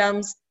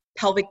symptoms,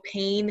 pelvic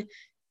pain,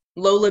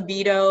 low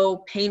libido,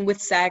 pain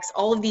with sex,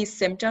 all of these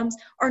symptoms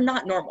are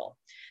not normal.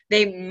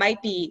 They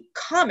might be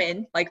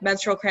common, like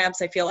menstrual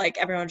cramps. I feel like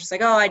everyone's just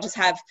like, oh, I just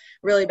have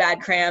really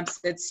bad cramps,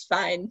 it's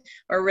fine,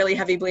 or really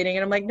heavy bleeding.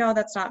 And I'm like, no,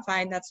 that's not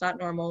fine. That's not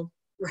normal.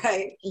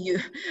 Right.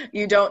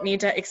 You don't need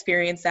to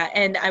experience that.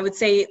 And I would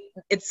say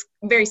it's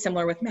very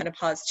similar with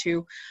menopause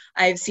too.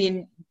 I've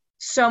seen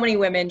so many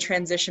women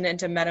transition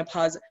into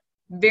menopause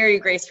very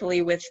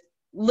gracefully with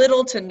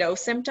little to no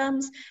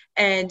symptoms.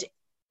 And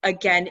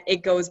again,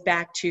 it goes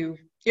back to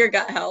your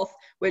gut health,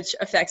 which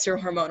affects your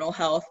hormonal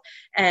health,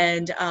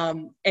 and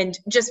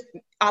just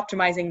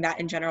optimizing that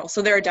in general.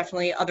 So there are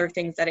definitely other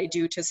things that I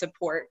do to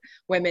support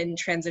women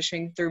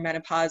transitioning through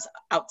menopause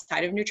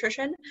outside of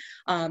nutrition,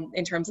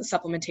 in terms of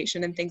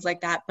supplementation and things like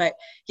that. But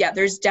yeah,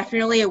 there's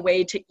definitely a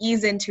way to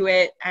ease into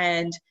it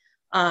and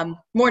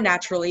more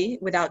naturally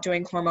without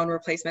doing hormone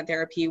replacement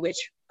therapy,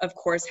 which of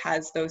course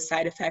has those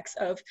side effects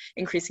of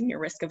increasing your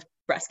risk of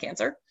breast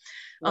cancer,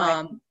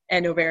 Right.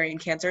 and ovarian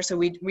cancer. So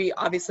we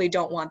obviously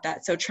don't want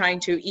that. So trying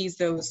to ease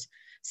those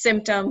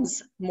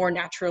symptoms more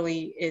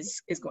naturally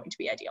is going to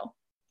be ideal.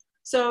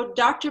 So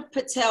Dr.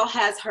 Patel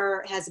has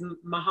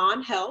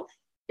Mahan Health.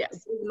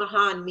 Yes. What does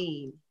Mahan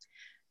mean?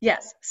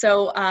 Yes.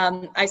 So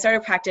I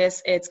started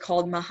practice. It's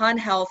called Mahan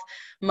Health.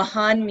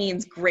 Mahan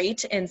means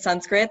great in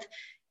Sanskrit.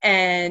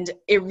 And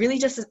it really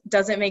just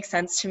doesn't make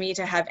sense to me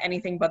to have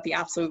anything but the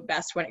absolute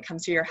best when it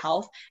comes to your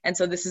health. And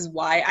so this is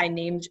why I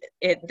named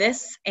it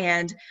this.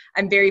 And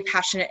I'm very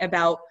passionate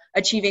about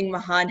achieving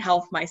Mahan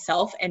Health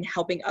myself and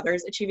helping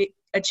others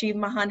achieve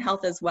Mahan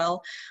Health as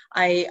well.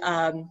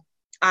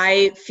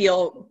 I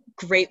feel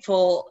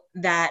grateful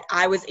that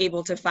I was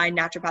able to find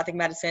naturopathic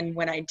medicine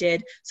when I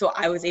did. So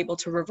I was able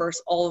to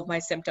reverse all of my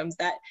symptoms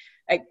that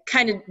I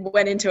kind of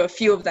went into a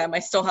few of them. I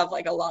still have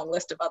like a long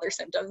list of other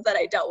symptoms that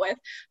I dealt with,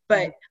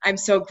 but I'm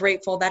so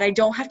grateful that I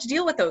don't have to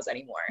deal with those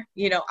anymore.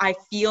 You know, I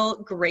feel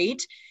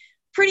great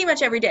pretty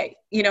much every day.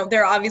 You know,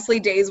 there are obviously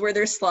days where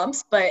there's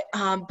slumps, but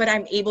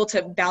I'm able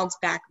to bounce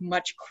back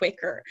much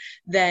quicker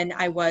than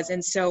I was.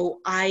 And so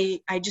I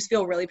just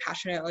feel really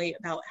passionately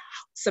about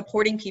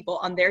supporting people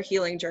on their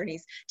healing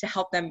journeys to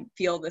help them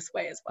feel this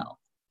way as well.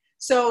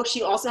 So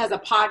she also has a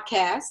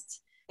podcast.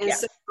 And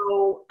yes.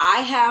 So I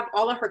have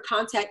all of her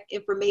contact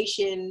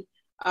information.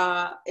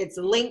 It's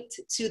linked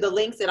to the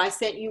links that I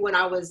sent you when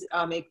I was,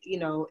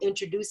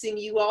 introducing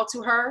you all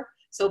to her.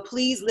 So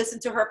please listen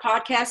to her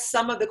podcast.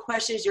 Some of the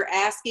questions you're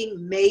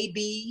asking may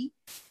be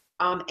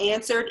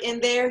answered in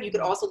there. You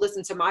could also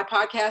listen to my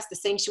podcast, The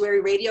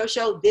Sanctuary Radio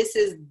Show. This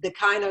is the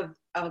kind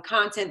of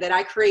content that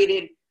I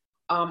created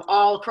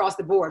all across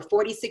the board.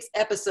 46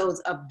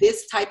 episodes of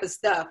this type of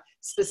stuff,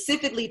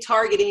 specifically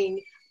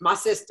targeting my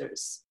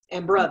sisters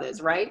and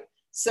brothers, right?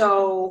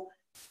 So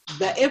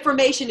the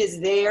information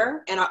is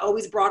there, and I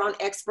always brought on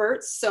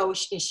experts. So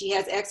she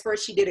has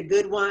experts. She did a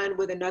good one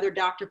with another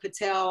Dr.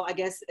 Patel, I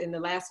guess, in the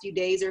last few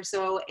days or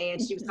so,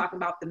 and she was talking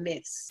about the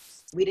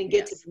myths. We didn't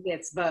get to the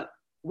myths, but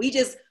we've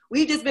just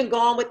been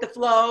going with the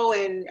flow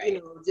and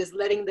just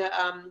letting the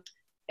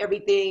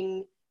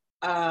everything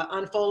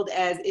unfold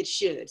as it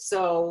should.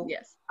 So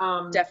yes,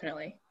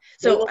 definitely.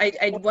 So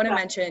I want to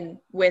mention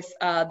with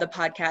the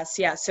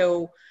podcast,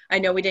 so I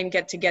know we didn't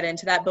get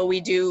into that, but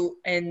we do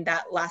in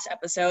that last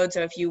episode.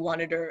 So if you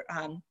wanted to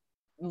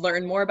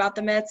learn more about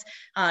the myths,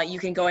 you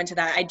can go into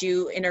that. I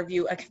do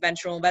interview a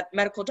conventional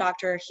medical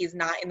doctor. He's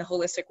not in the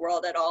holistic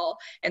world at all.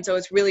 And so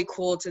it's really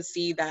cool to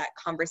see that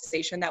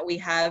conversation that we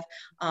have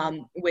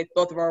with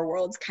both of our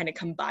worlds kind of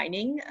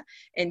combining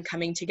and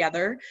coming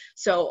together.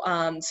 So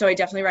I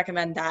definitely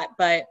recommend that.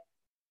 But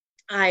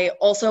I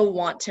also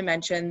want to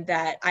mention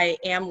that I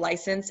am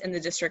licensed in the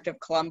District of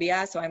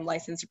Columbia, so I'm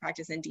licensed to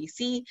practice in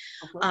DC.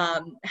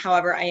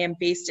 However, I am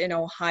based in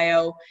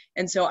Ohio,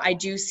 and so I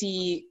do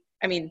see,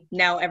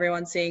 now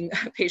everyone's seeing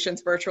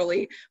patients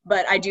virtually,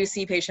 but I do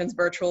see patients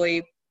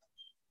virtually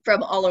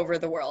from all over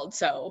the world.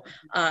 So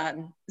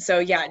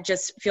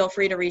just feel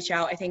free to reach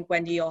out. I think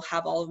Wendy will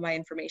have all of my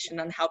information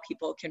on how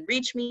people can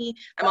reach me.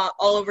 I'm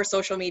all over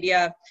social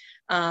media.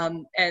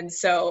 And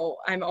so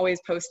I'm always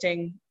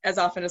posting as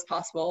often as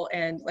possible.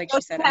 And like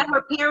she said, I had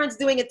her parents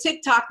doing a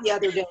TikTok the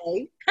other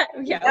day.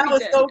 That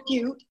was so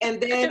cute.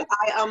 And then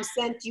I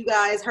sent you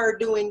guys her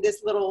doing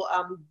this little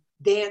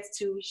dance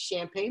to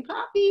Champagne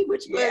Poppy,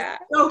 which was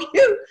so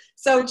cute.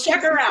 So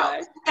check her out.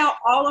 Check out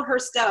all of her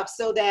stuff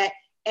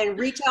and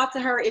reach out to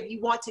her if you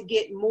want to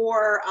get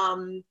more,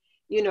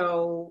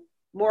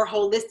 more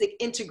holistic,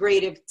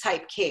 integrative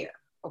type care.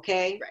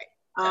 Okay.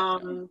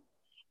 Right.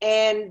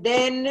 And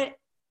then,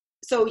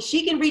 so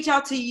she can reach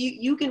out to you,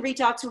 you can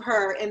reach out to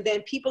her. And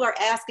then people are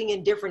asking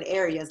in different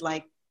areas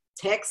like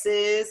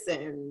Texas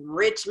and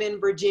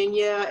Richmond,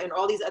 Virginia, and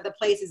all these other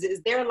places.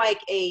 Is there like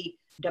a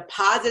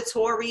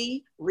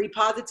repository?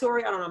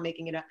 I don't know, I'm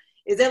making it up.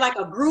 Is there like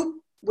a group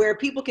where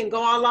people can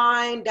go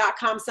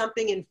online.com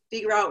something and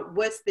figure out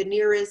what's the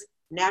nearest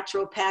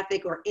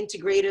naturopathic or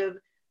integrative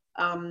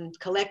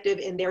collective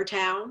in their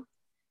town?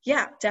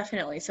 Yeah,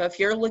 definitely. So if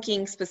you're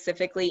looking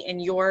specifically in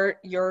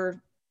your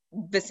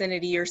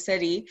vicinity, your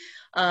city,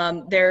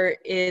 the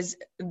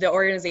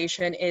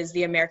organization is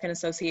the American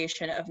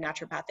Association of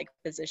Naturopathic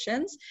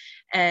Physicians.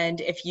 And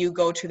if you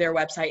go to their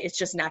website, it's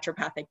just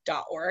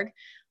naturopathic.org.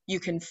 You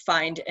can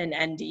find an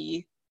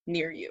ND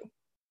near you.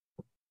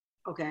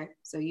 Okay,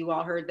 so you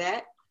all heard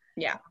that?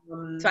 Yeah.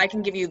 So I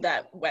can give you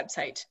that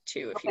website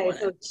too if you want.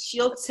 So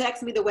she'll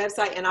text me the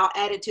website and I'll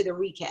add it to the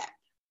recap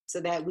so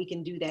that we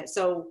can do that.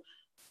 So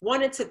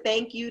wanted to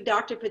thank you,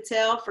 Dr.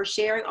 Patel, for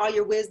sharing all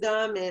your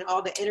wisdom and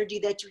all the energy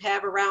that you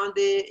have around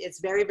it. It's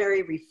very,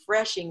 very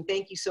refreshing.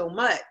 Thank you so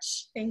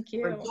much Thank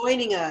for you.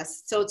 joining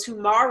us. So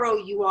tomorrow,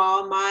 you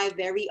all, my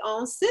very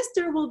own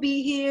sister will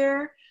be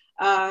here,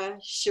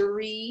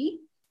 Cherie.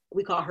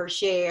 We call her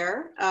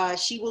Cher.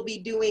 She will be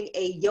doing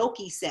a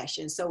Yoki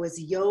session. So it's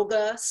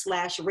yoga /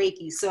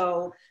 Reiki.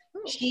 So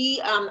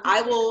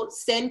I will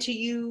send to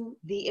you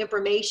the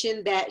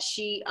information that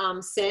she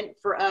sent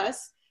for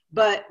us.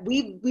 But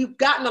we've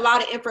gotten a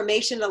lot of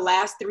information the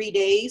last 3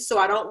 days, so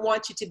I don't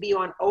want you to be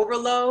on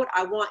overload.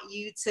 I want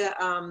you to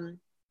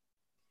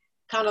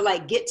kind of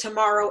like get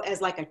tomorrow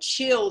as like a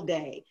chill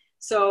day.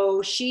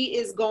 So she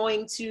is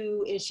going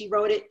to, and she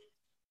wrote it,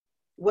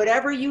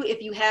 whatever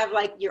if you have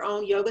like your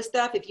own yoga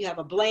stuff, if you have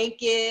a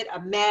blanket, a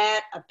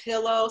mat, a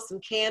pillow, some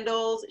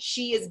candles,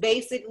 she is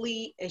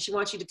basically, and she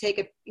wants you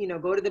to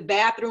go to the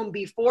bathroom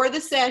before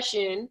the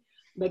session,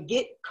 but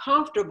get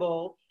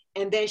comfortable.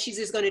 And then she's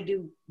just going to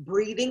do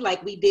breathing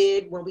like we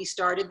did when we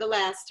started the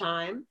last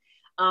time.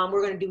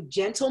 We're going to do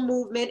gentle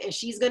movement, and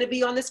she's going to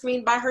be on the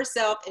screen by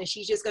herself, and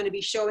she's just going to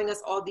be showing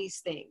us all these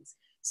things.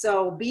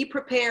 So be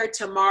prepared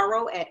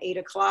tomorrow at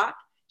 8:00.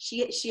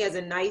 She has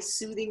a nice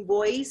soothing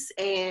voice,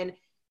 and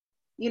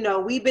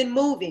we've been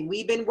moving,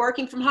 we've been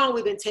working from home,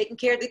 we've been taking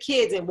care of the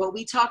kids. And what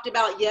we talked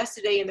about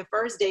yesterday in the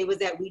first day was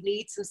that we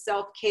need some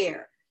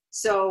self-care.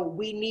 So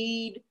we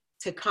need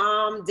to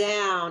calm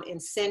down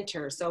and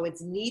center. So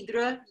it's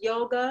Nidra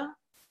Yoga.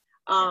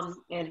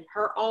 And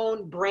her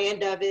own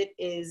brand of it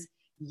is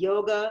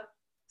yoga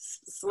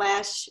 /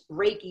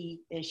 Reiki,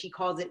 and she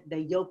calls it the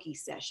Yoki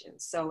session.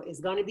 So it's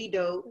going to be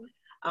dope.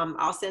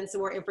 I'll send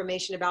some more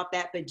information about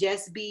that, but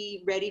just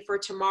be ready for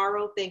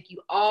tomorrow. Thank you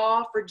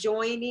all for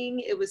joining.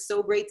 It was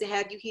so great to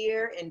have you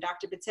here. And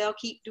Dr. Patel,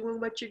 keep doing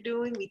what you're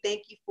doing. We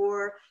thank you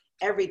for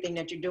everything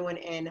that you're doing,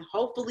 and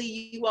hopefully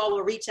you all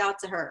will reach out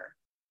to her.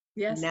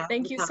 Yes,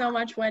 thank you so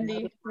much,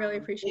 Wendy. Really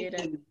appreciate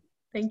it.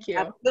 Thank you.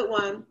 Have a good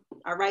one.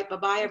 All right,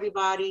 bye-bye,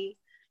 everybody.